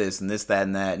line like this and this, that,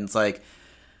 and that. And it's like,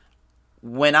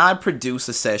 when I produce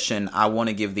a session, I want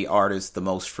to give the artist the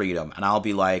most freedom. And I'll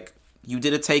be like, you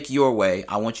did a take your way.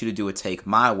 I want you to do a take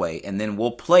my way. And then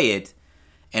we'll play it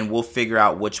and we'll figure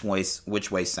out which way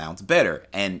sounds better.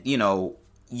 And,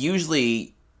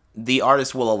 usually the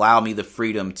artist will allow me the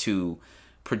freedom to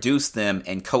produce them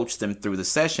and coach them through the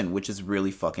session, which is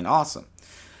really fucking awesome.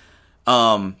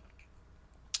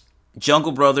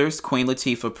 Jungle Brothers, Queen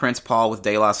Latifah, Prince Paul with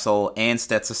De La Soul, and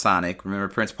Stetsasonic. Remember,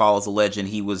 Prince Paul is a legend.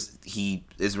 He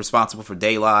is responsible for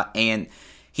De La, and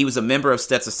he was a member of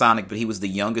Stetsasonic, but he was the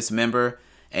youngest member,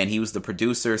 and he was the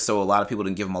producer, so a lot of people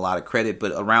didn't give him a lot of credit,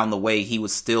 but around the way, he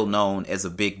was still known as a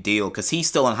big deal, because he's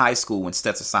still in high school when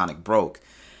Stetsasonic broke.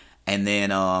 And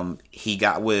then he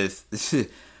got with...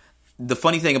 The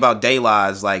funny thing about De La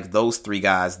is, like, those 3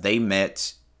 guys, they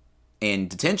met in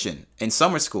detention, in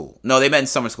summer school. No, they met in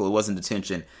summer school. It wasn't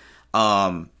detention.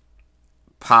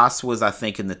 Paz was, I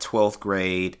think, in the 12th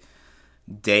grade.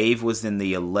 Dave was in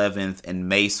the 11th, and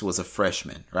Mace was a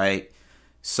freshman, right?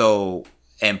 So,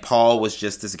 and Paul was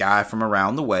just this guy from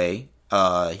around the way.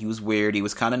 He was weird. He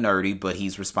was kind of nerdy, but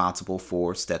he's responsible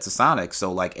for Stetsasonic.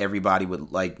 So, like, everybody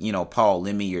would, like, Paul,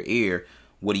 lend me your ear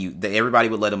Everybody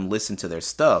would let him listen to their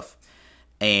stuff.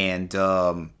 And,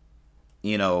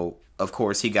 you know, of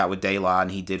course, he got with De La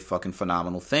and he did fucking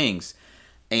phenomenal things.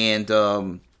 And,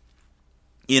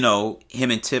 you know,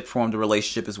 him and Tip formed a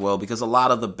relationship as well, because a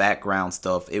lot of the background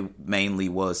stuff, it mainly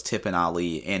was Tip and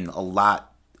Ali, and a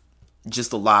lot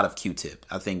of Q-Tip.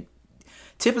 I think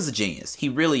Tip is a genius. He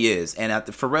really is. And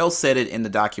Pharrell said it in the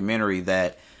documentary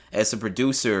that as a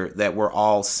producer, that we're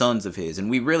all sons of his. And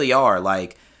we really are.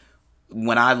 Like,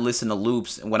 when I listen to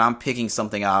loops, when I'm picking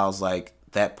something out, I was like,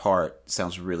 that part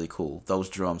sounds really cool. Those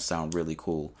drums sound really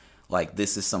cool. Like,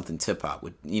 this is something Tip-Hop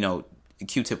would, you know,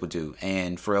 Q-Tip would do.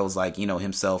 And Pharrell's like, you know,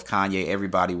 himself, Kanye,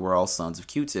 everybody, we're all sons of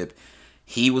Q-Tip.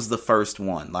 He was the first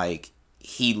one. Like,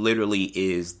 he literally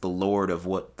is the lord of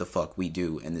what the fuck we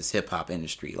do in this hip-hop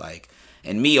industry. Like,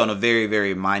 and me on a very,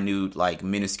 very minute, like,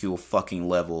 minuscule fucking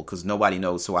level, because nobody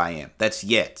knows who I am. That's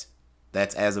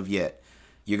as of yet.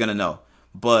 You're gonna know.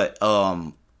 But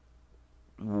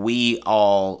we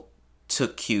all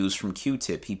took cues from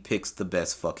Q-Tip. He picks the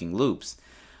best fucking loops.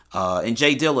 And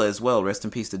Jay Dilla as well. Rest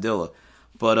in peace to Dilla.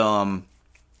 But,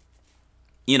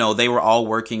 you know, they were all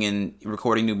working and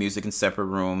recording new music in separate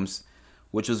rooms,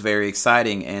 which was very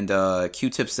exciting. And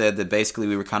Q-Tip said that basically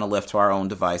we were kind of left to our own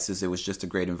devices. It was just a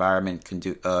great environment,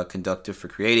 conductive for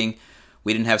creating.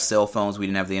 We didn't have cell phones. We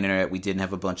didn't have the internet. We didn't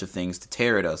have a bunch of things to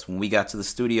tear at us. When we got to the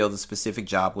studio, the specific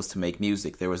job was to make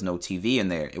music. There was no TV in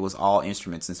there. It was all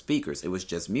instruments and speakers. It was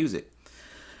just music.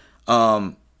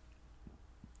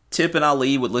 Tip and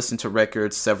Ali would listen to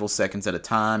records several seconds at a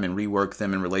time and rework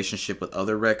them in relationship with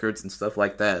other records and stuff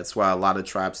like that. That's why a lot of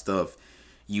Tribe stuff,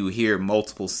 you hear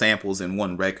multiple samples in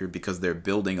one record because they're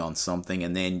building on something.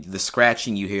 And then the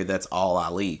scratching you hear, that's all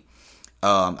Ali.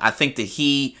 I think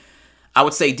that I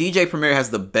would say DJ Premier has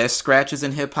the best scratches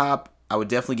in hip hop. I would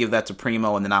definitely give that to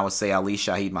Primo. And then I would say Ali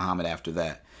Shaheed Muhammad after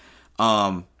that.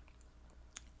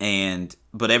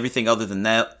 But everything other than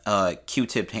that,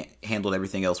 Q-Tip handled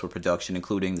everything else with production,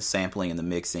 including the sampling and the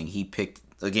mixing. He picks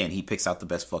out the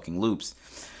best fucking loops.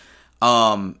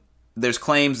 There's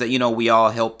claims that, you know, we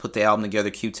all helped put the album together.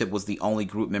 Q-Tip was the only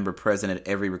group member present at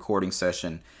every recording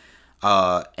session.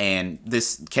 And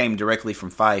this came directly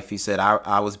from Phife. He said,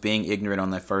 I was being ignorant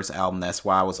on that first album. That's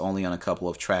why I was only on a couple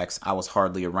of tracks. I was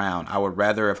hardly around. I would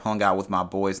rather have hung out with my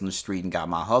boys in the street and got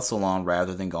my hustle on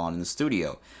rather than gone in the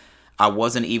studio. I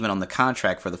wasn't even on the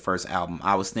contract for the first album.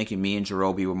 I was thinking me and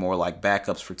Jarobi were more like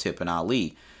backups for Tip and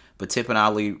Ali. But Tip and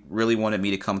Ali really wanted me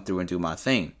to come through and do my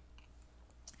thing.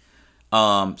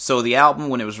 So the album,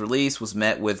 when it was released, was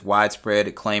met with widespread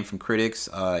acclaim from critics.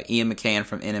 Ian McCann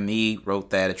from NME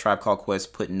wrote that A Tribe Called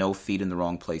Quest put no feet in the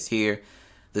wrong place here.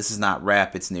 This is not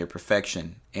rap, it's near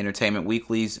perfection. Entertainment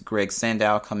Weekly's Greg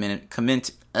Sandow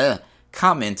commented, I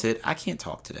can't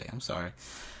talk today, I'm sorry.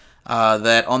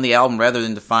 That on the album, rather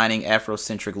than defining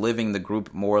Afrocentric living, the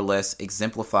group more or less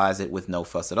exemplifies it with no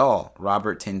fuss at all.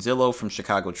 Robert Tenzillo from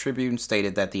Chicago Tribune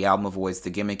stated that the album avoids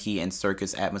the gimmicky and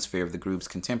circus atmosphere of the group's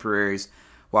contemporaries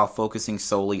while focusing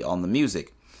solely on the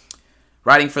music.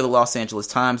 Writing for the Los Angeles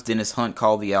Times, Dennis Hunt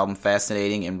called the album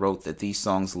fascinating and wrote that these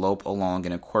songs lope along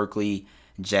in a quirky,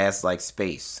 jazz-like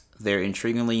space. They're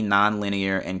intriguingly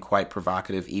non-linear and quite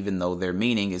provocative, even though their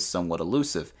meaning is somewhat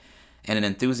elusive. In an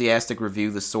enthusiastic review,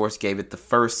 The Source gave it the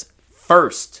first,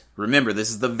 remember,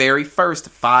 this is the very first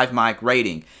 5 mic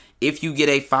rating. If you get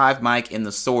a 5 mic in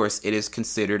The Source, it is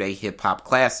considered a hip-hop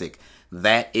classic.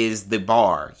 That is the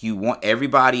bar.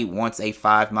 Everybody wants a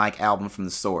 5 mic album from The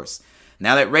Source.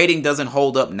 Now, that rating doesn't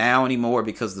hold up now anymore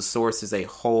because The Source is a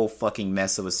whole fucking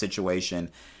mess of a situation.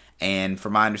 And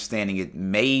from my understanding, it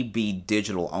may be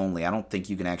digital only. I don't think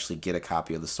you can actually get a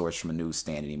copy of The Source from a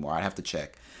newsstand anymore. I'd have to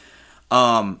check.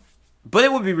 But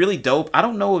it would be really dope. I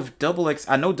don't know if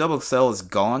I know Double XL is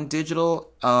gone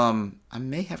digital. I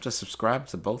may have to subscribe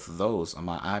to both of those on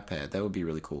my iPad. That would be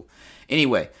really cool.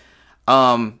 Anyway,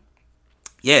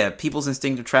 yeah, People's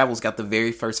Instinctive Travels got the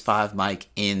very first 5 mic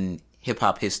in hip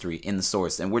hop history in The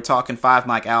Source. And we're talking 5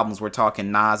 mic albums. We're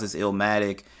talking Nas's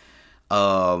Illmatic.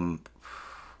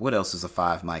 What else is a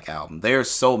 5 mic album? There's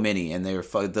so many, and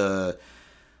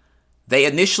They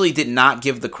initially did not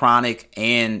give The Chronic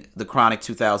and The Chronic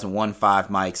 2001 5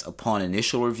 mics upon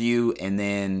initial review, and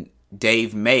then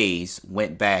Dave Mays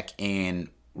went back and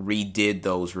redid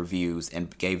those reviews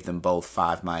and gave them both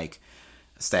 5 mic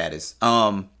status.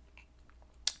 The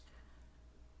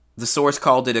Source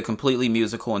called it a completely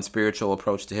musical and spiritual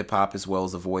approach to hip-hop, as well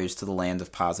as a voyage to the land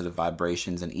of positive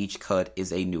vibrations, and each cut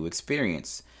is a new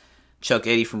experience. Chuck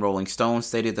Eddy from Rolling Stone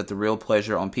stated that the real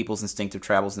pleasure on People's Instinctive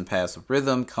Travels and Paths of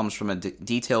Rhythm comes from a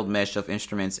detailed mesh of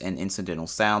instruments and incidental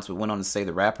sounds, but went on to say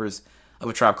the rappers of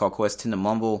A Tribe Called Quest tend to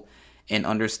mumble in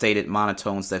understated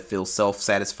monotones that feel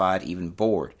self-satisfied, even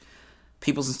bored.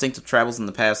 People's Instinctive Travels in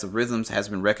the Past of Rhythms has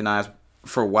been recognized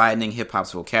for widening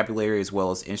hip-hop's vocabulary as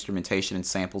well as instrumentation and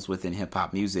samples within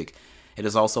hip-hop music. It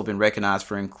has also been recognized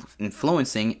for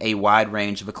influencing a wide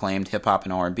range of acclaimed hip-hop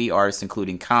and R&B artists,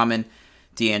 including Common,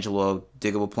 D'Angelo,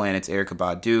 Diggable Planets, Erykah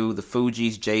Badu, The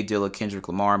Fugees, Jay Dilla, Kendrick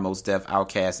Lamar, Mos Def,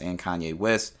 Outkast, and Kanye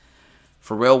West.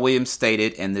 Pharrell Williams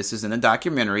stated, and this is in a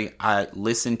documentary, "I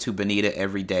listen to Benita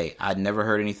every day. I'd never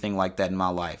heard anything like that in my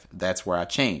life. That's where I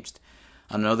changed."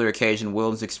 On another occasion,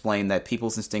 Williams explained that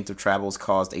People's Instinctive Travels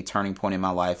caused a turning point in my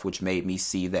life, which made me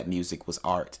see that music was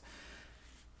art.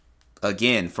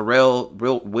 Again,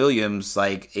 Pharrell Williams,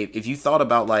 like, if you thought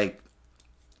about, like,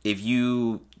 if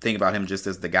you think about him just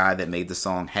as the guy that made the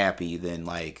song Happy, then,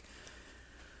 like,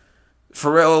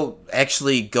 Pharrell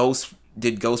actually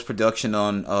did ghost production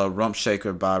on Rump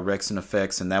Shaker by Rex and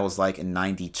Effects, and that was like in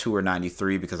 92 or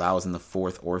 93 because I was in the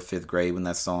 4th or 5th grade when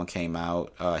that song came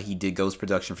out. He did ghost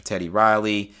production for Teddy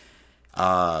Riley.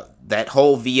 That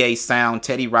whole VA sound,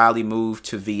 Teddy Riley moved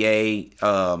to VA,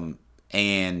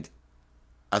 and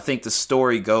I think the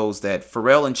story goes that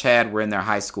Pharrell and Chad were in their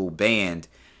high school band,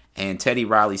 and Teddy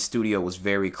Riley's studio was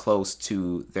very close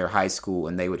to their high school,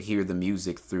 and they would hear the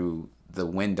music through the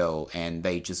window, and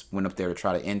they just went up there to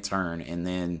try to intern, and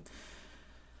then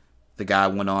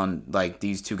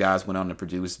these two guys went on to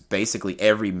produce basically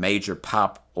every major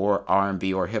pop or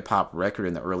R&B or hip-hop record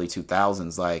in the early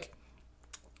 2000s. Like,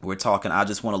 we're talking I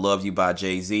Just Want to Love You by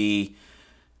Jay-Z,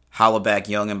 Holla Back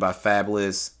Youngin' by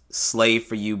Fabulous, Slave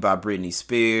for You by Britney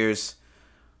Spears.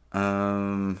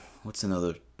 What's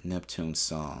another Neptune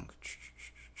song?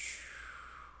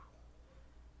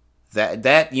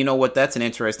 That you know what? That's an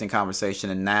interesting conversation,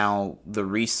 and now the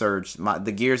research,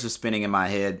 the gears are spinning in my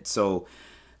head. So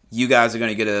you guys are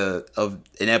going to get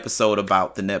an episode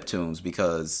about the Neptunes,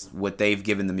 because what they've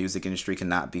given the music industry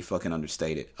cannot be fucking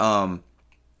understated. Yeah,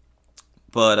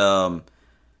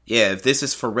 if this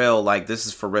is Pharrell, like, this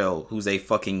is Pharrell, who's a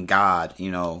fucking god,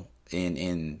 you know,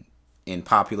 in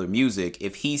popular music.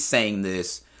 If he's saying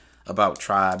this about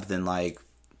Tribe, then, like,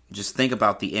 just think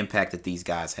about the impact that these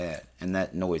guys had. And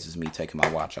that noise is me taking my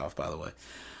watch off, by the way.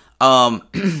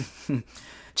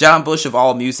 John Bush of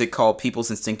AllMusic called People's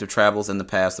Instinctive Travels in the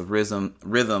Past of Rhythm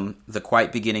the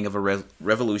quite beginning of a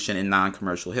revolution in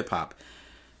non-commercial hip-hop.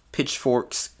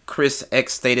 Pitchfork's Chris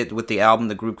X stated, with the album,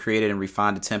 the group created and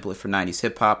refined a template for 90s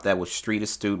hip-hop that was street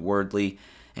astute, wordly,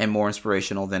 and more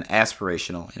inspirational than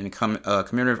aspirational. In a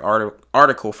commemorative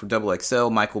article for XXL,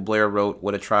 Michael Blair wrote,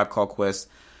 "What A Tribe Called Quest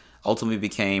ultimately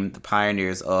became the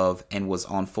pioneers of and was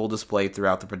on full display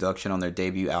throughout the production on their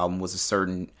debut album was a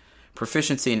certain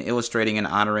proficiency in illustrating and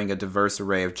honoring a diverse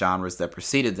array of genres that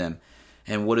preceded them,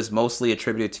 and what is mostly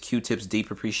attributed to Q-Tip's deep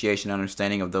appreciation and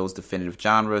understanding of those definitive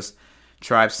genres.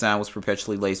 Tribe's sound was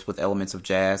perpetually laced with elements of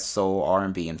jazz, soul,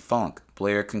 R&B, and funk."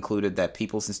 Blair concluded that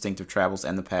People's Instinctive Travels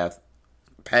and the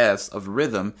Paths of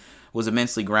Rhythm was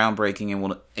immensely groundbreaking and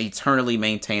will eternally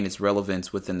maintain its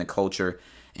relevance within the culture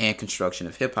and construction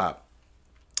of hip-hop.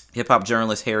 Hip-hop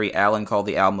journalist Harry Allen called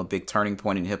the album a big turning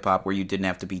point in hip-hop where you didn't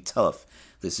have to be tough.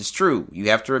 This is true. You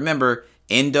have to remember,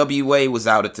 NWA was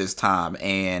out at this time,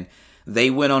 and they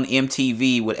went on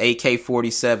MTV with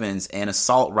AK-47s and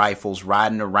assault rifles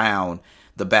riding around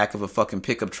the back of a fucking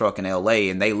pickup truck in LA,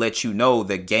 and they let you know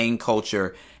that gang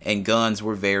culture and guns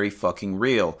were very fucking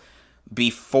real.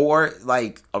 Before,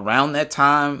 like, around that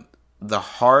time, the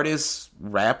hardest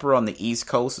rapper on the East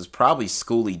Coast is probably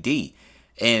Schoolie D.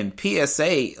 And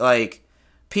PSK,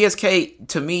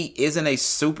 to me, isn't a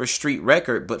super street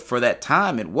record, but for that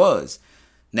time, it was.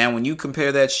 Now, when you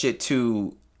compare that shit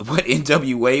to what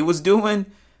NWA was doing,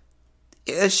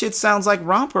 that shit sounds like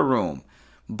Romper Room.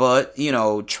 But, you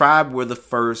know, Tribe were the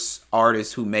first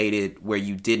artists who made it where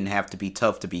you didn't have to be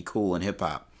tough to be cool in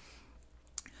hip-hop.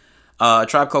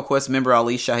 Tribe Called Quest member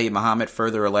Ali Shaheed Muhammad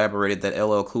further elaborated that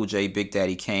LL Cool J, Big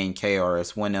Daddy Kane,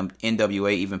 KRS, when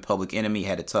NWA, even Public Enemy,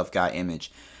 had a tough guy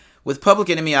image. With Public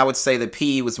Enemy, I would say that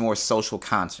P was more social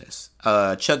conscious.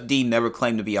 Chuck D never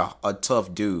claimed to be a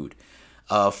tough dude.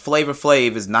 Flavor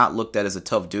Flav is not looked at as a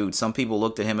tough dude. Some people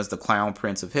looked at him as the clown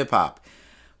prince of hip-hop.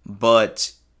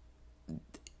 But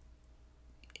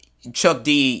Chuck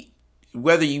D,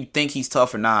 whether you think he's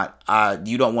tough or not,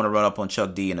 you don't want to run up on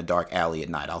Chuck D in a dark alley at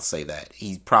night. I'll say that.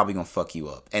 He's probably going to fuck you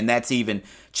up. And that's even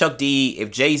Chuck D. If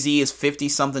Jay-Z is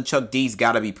 50-something, Chuck D's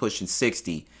got to be pushing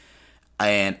 60.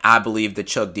 And I believe that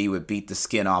Chuck D would beat the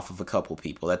skin off of a couple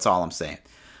people. That's all I'm saying.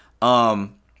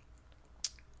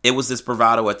 It was this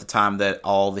bravado at the time that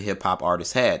all the hip-hop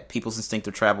artists had. People's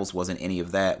Instinctive Travels wasn't any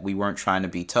of that. We weren't trying to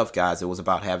be tough guys. It was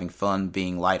about having fun,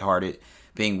 being lighthearted,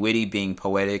 being witty, being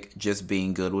poetic, just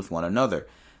being good with one another.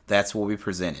 That's what we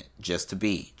presented. Just to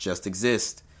be, just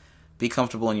exist. Be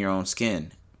comfortable in your own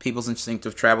skin. People's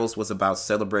Instinctive Travels was about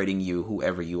celebrating you,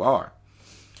 whoever you are.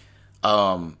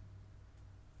 And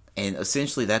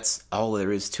essentially that's all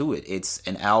there is to it. It's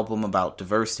an album about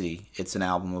diversity. It's an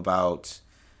album about,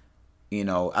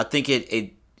 I think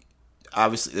it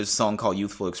obviously there's a song called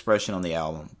Youthful Expression on the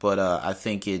album, but I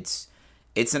think it's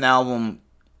an album,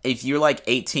 if you're like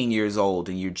 18 years old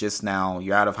and you're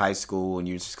out of high school and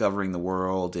you're discovering the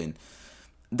world, and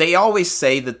they always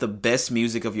say that the best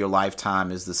music of your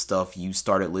lifetime is the stuff you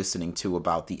started listening to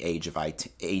about the age of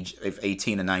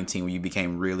 18 and 19, when you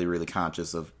became really, really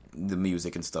conscious of the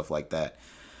music and stuff like that.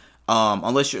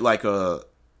 Unless you're like a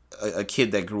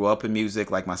kid that grew up in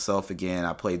music, like myself. Again,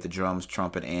 I played the drums,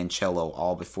 trumpet, and cello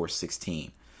all before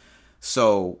 16.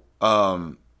 So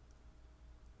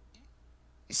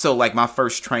like my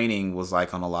first training was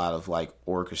like on a lot of like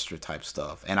orchestra type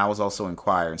stuff, and I was also in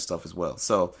choir and stuff as well.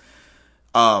 So,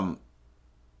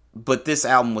 but this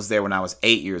album was there when I was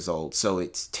 8 years old, so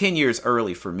it's 10 years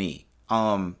early for me.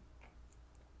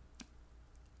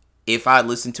 If I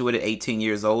listened to it at 18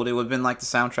 years old, it would have been like the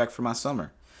soundtrack for my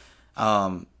summer.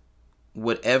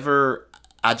 Whatever,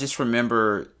 I just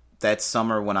remember that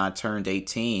summer when I turned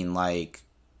 18, like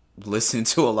listening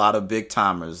to a lot of big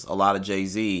timers, a lot of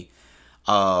Jay-Z.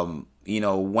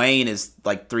 Wayne is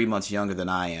like 3 months younger than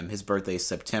I am. His birthday is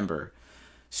September.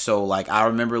 So like I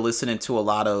remember listening to a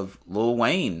lot of Lil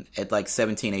Wayne at like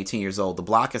 17, 18 years old. The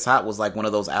Block is Hot was like one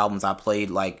of those albums I played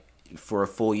like for a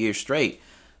full year straight.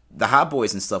 The Hot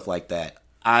Boys and stuff like that.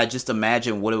 I just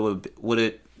imagine what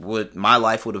my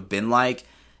life would have been like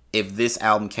if this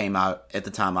album came out at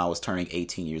the time I was turning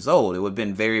 18 years old. It would have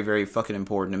been very, very fucking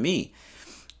important to me.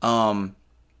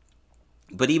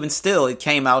 But even still, it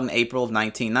came out in April of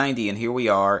 1990, and here we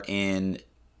are in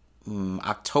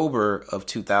October of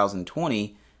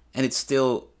 2020, and it's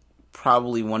still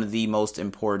probably one of the most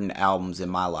important albums in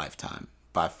my lifetime,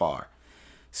 by far.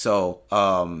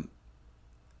 So,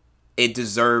 it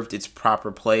deserved its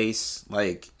proper place.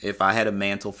 Like, if I had a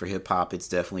mantle for hip-hop, it's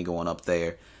definitely going up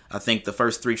there. I think the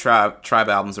first three Tribe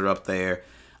albums are up there.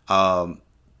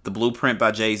 The Blueprint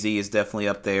by Jay-Z is definitely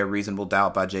up there. Reasonable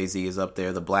Doubt by Jay-Z is up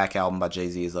there. The Black Album by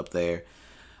Jay-Z is up there.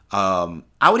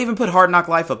 I would even put Hard Knock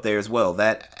Life up there as well.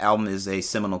 That album is a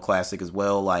seminal classic as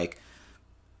well. Like,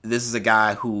 this is a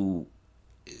guy who,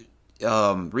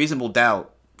 Reasonable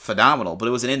Doubt, phenomenal, but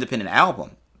it was an independent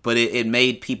album. But it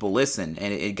made people listen,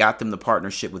 and it got them the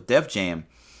partnership with Def Jam.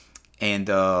 And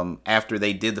after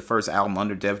they did the first album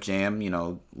under Def Jam,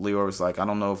 Lyor was like, I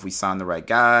don't know if we signed the right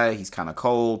guy. He's kind of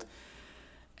cold.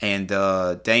 And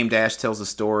Dame Dash tells the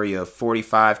story of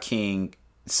 45 King.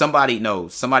 Somebody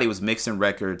was mixing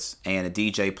records, and a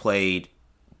DJ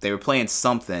they were playing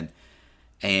something,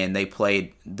 and they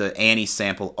played the Annie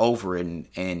sample over it,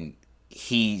 and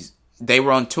they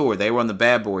were on tour. They were on the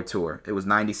Bad Boy tour. It was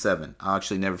 97. I'll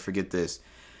actually never forget this.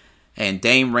 And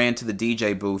Dame ran to the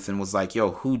DJ booth and was like, yo,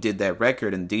 who did that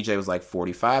record? And the DJ was like,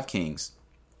 45 Kings.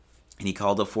 And he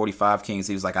called up 45 Kings.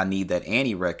 He was like, I need that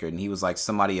Annie record. And he was like,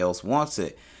 somebody else wants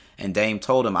it. And Dame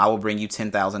told him, I will bring you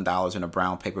 $10,000 in a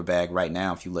brown paper bag right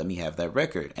now if you let me have that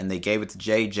record. And they gave it to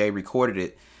Jay. Jay recorded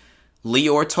it.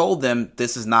 Lyor told them,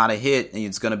 this is not a hit, and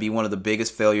it's going to be one of the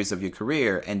biggest failures of your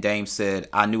career. And Dame said,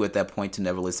 I knew at that point to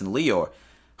never listen to Lyor.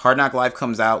 Hard Knock Life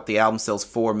comes out. The album sells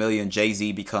 4 million.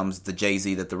 Jay-Z becomes the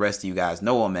Jay-Z that the rest of you guys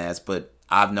know him as. But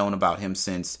I've known about him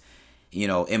since,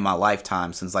 in my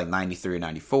lifetime, since like 93 or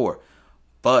 94.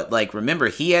 But, like, remember,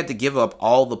 he had to give up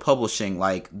all the publishing.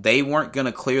 Like, they weren't going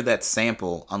to clear that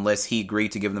sample unless he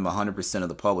agreed to give them 100% of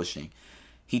the publishing.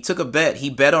 He took a bet. He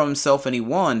bet on himself and he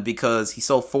won because he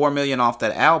sold 4 million off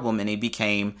that album, and he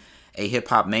became a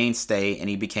hip-hop mainstay, and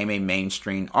he became a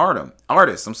mainstream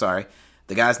artist.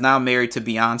 The guy's now married to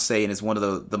Beyonce and is one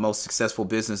of the most successful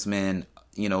businessmen,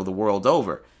 the world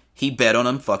over. He bet on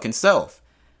him fucking self.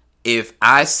 If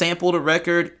I sampled a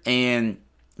record and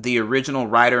the original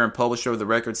writer and publisher of the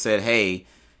record said, hey,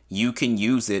 you can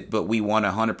use it, but we want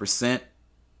 100%,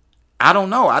 I don't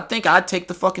know. I think I'd take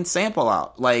the fucking sample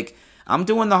out. Like, I'm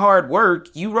doing the hard work.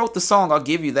 You wrote the song, I'll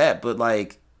give you that. But,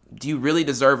 like, do you really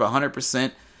deserve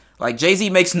 100%? Like, Jay-Z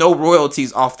makes no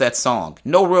royalties off that song.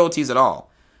 No royalties at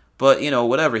all. But,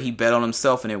 whatever. He bet on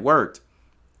himself and it worked.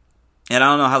 And I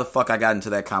don't know how the fuck I got into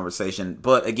that conversation.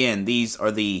 But, again, these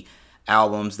are the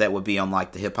albums that would be on,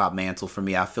 like, the hip-hop mantle for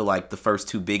me. I feel like the first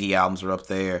 2 Biggie albums are up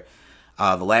there.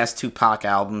 The last 2 Pac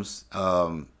albums,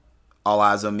 All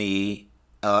Eyes on Me.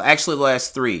 Actually, the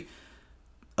last 3.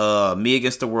 Me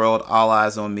Against the World, All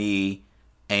Eyes on Me,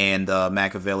 and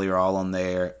Machiavelli are all on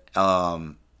there.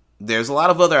 there's a lot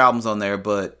of other albums on there,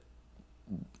 but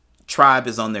Tribe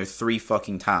is on there 3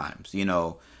 fucking times. You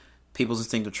know, People's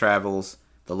Instinctive Travels,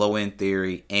 The Low End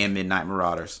Theory, and Midnight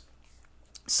Marauders.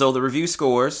 So the review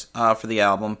scores for the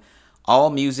album,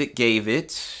 AllMusic gave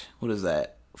it, what is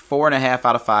that? 4.5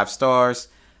 out of 5 stars.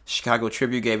 Chicago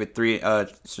Tribune gave it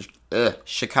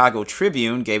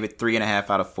 3.5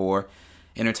 out of 4.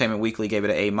 Entertainment Weekly gave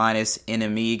it an A-.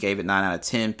 NME gave it 9 out of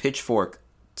 10. Pitchfork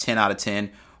 10 out of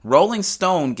 10. Rolling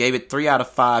Stone gave it 3 out of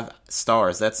 5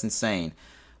 stars. That's insane.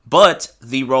 But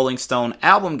the Rolling Stone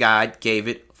Album Guide gave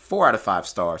it 4 out of 5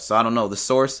 stars. So I don't know. The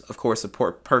Source, of course, a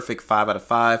perfect 5 out of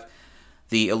 5.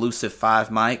 The Elusive 5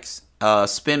 Mics.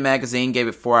 Spin Magazine gave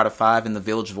it 4 out of 5, and The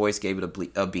Village Voice gave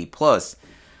it a B+.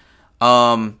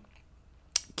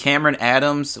 Cameron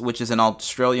Adams, which is an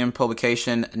Australian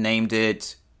publication, named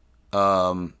it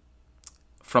from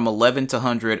 11 to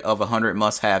 100 of 100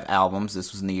 must-have albums.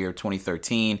 This was in the year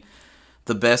 2013.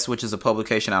 The Best, which is a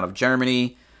publication out of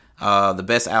Germany. The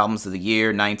Best Albums of the Year,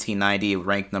 1990,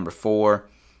 ranked number 4.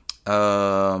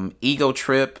 Ego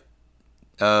Trip,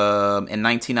 in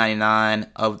 1999,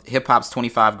 of hip-hop's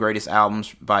 25 greatest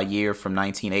albums by year from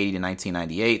 1980 to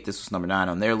 1998. This was number 9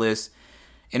 on their list.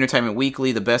 Entertainment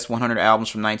Weekly, the best 100 albums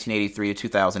from 1983 to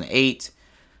 2008.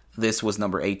 This was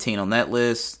number 18 on that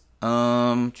list.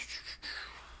 The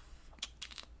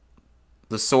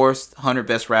Source, 100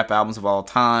 best rap albums of all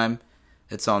time.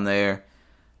 It's on there.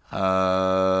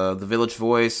 The Village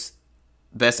Voice,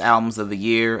 best albums of the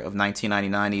year of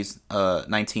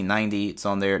 1990. It's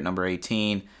on there at number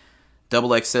 18.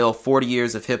 Double XL, 40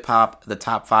 years of hip hop, the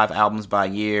top 5 albums by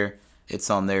year. It's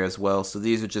on there as well. So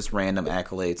these are just random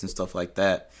accolades and stuff like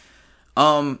that.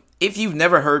 If you've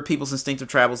never heard People's Instinctive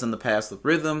Travels in the Past with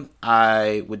Rhythm,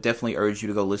 I would definitely urge you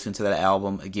to go listen to that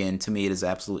album. Again, to me, it is an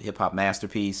absolute hip hop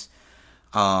masterpiece.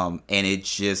 And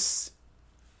it's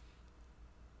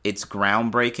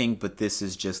groundbreaking, but this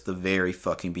is just the very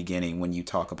fucking beginning when you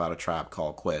talk about A Tribe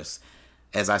Called Quest.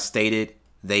 As I stated,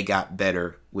 they got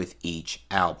better with each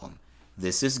album.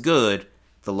 This is good,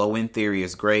 The Low End Theory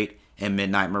is great, and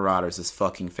Midnight Marauders is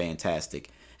fucking fantastic.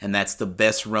 And that's the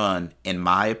best run, in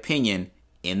my opinion,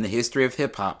 in the history of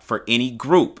hip-hop for any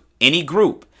group.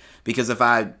 Because if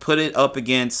I put it up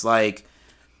against, like,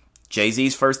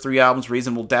 Jay-Z's first 3 albums,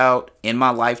 Reasonable Doubt, In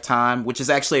My Lifetime, which is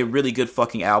actually a really good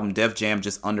fucking album. Def Jam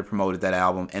just underpromoted that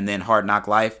album. And then Hard Knock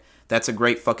Life, that's a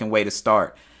great fucking way to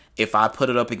start. If I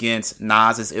put it up against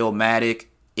Nas's Illmatic,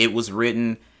 It Was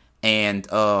Written, and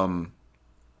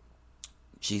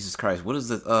Jesus Christ, what is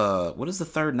the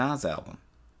third Nas album?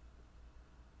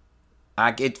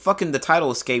 The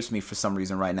title escapes me for some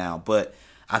reason right now, but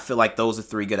I feel like those are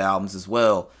 3 good albums as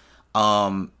well.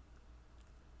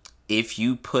 If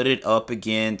you put it up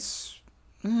against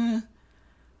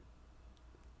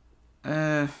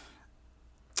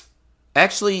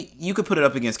actually, you could put it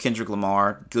up against Kendrick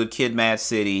Lamar, Good Kid, Mad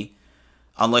City,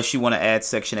 unless you want to add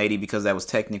Section 80 because that was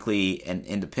technically an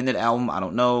independent album. I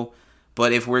don't know.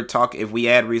 But if we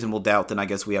add Reasonable Doubt, then I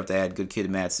guess we have to add Good Kid,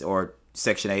 Mad City, or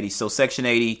Section 80. So Section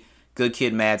 80, Good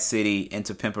Kid, Mad City, and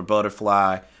To Pimp a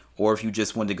Butterfly. Or if you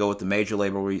just wanted to go with the major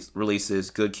label releases,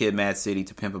 Good Kid, Mad City,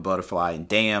 To Pimp a Butterfly, and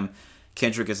Damn.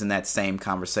 Kendrick is in that same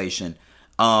conversation.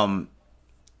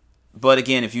 But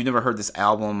again, if you've never heard this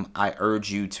album, I urge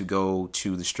you to go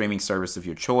to the streaming service of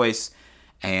your choice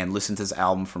and listen to this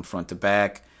album from front to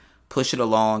back. Push It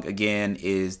Along, again,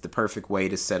 is the perfect way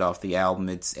to set off the album.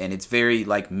 It's very,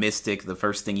 like, mystic. The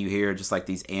first thing you hear, just like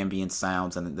these ambient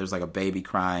sounds, and there's like a baby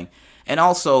crying. And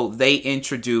also, they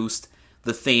introduced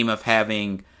the theme of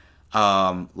having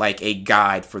like a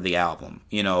guide for the album,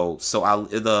 you know. So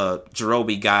the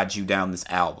Jerobi guides you down this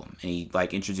album, and he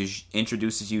like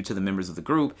introduces you to the members of the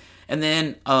group, and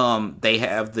then they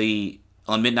have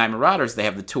on Midnight Marauders they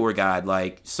have the tour guide,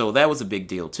 like, so that was a big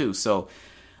deal too. So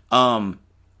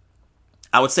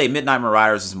I would say Midnight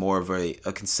Marauders is more of a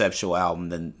conceptual album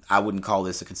than, I wouldn't call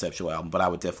this a conceptual album, but I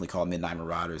would definitely call it Midnight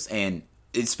Marauders. And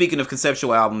speaking of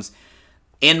conceptual albums,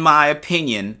 in my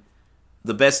opinion,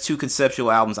 the best 2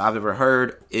 conceptual albums I've ever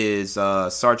heard is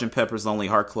Sgt. Pepper's Lonely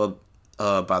Heart Club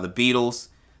by the Beatles.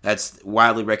 That's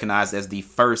widely recognized as the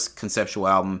first conceptual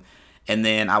album. And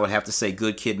then I would have to say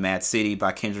Good Kid, Mad City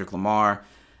by Kendrick Lamar.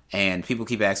 And people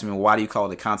keep asking me, why do you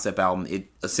call it a concept album?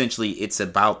 It's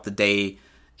about the day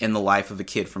in the life of a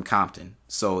kid from Compton.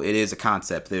 So it is a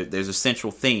concept. There's a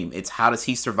central theme. It's how does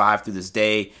he survive through this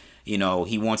day? You know,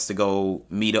 he wants to go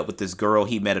meet up with this girl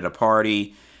he met at a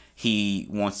party. He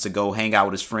wants to go hang out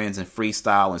with his friends and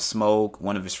freestyle and smoke.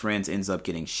 One of his friends ends up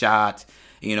getting shot.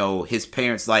 You know, his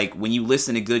parents, like, when you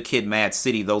listen to Good Kid, Mad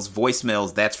City, those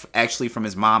voicemails, that's actually from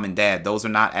his mom and dad. Those are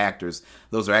not actors.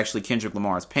 Those are actually Kendrick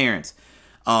Lamar's parents.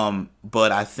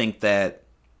 But I think that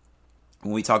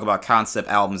when we talk about concept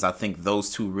albums, I think those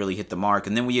two really hit the mark.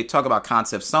 And then when you talk about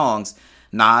concept songs,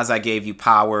 Nas, I Gave You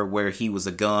Power, where he was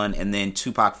a gun, and then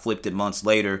Tupac flipped it months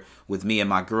later with Me and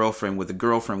My Girlfriend, where the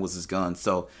girlfriend was his gun.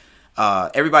 So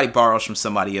everybody borrows from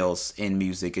somebody else in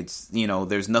music. It's,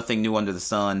 there's nothing new under the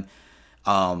sun.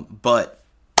 But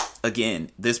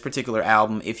again, this particular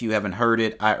album, if you haven't heard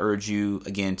it, I urge you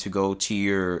again to go to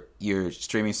your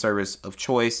streaming service of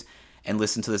choice and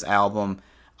listen to this album.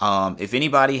 If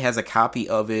anybody has a copy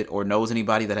of it or knows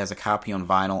anybody that has a copy on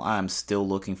vinyl, I'm still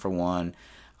looking for one.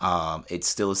 It's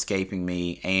still escaping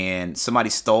me, and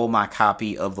somebody stole my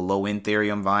copy of the Low End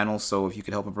Theory on vinyl, so if you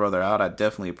could help a brother out, I'd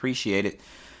definitely appreciate it.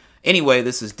 Anyway,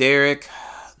 this is Derek.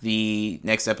 The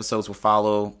next episodes will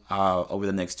follow over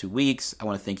the next 2 weeks. I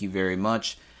want to thank you very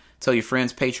much. Tell your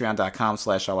friends,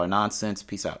 patreon.com/allournonsense.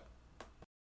 Peace out.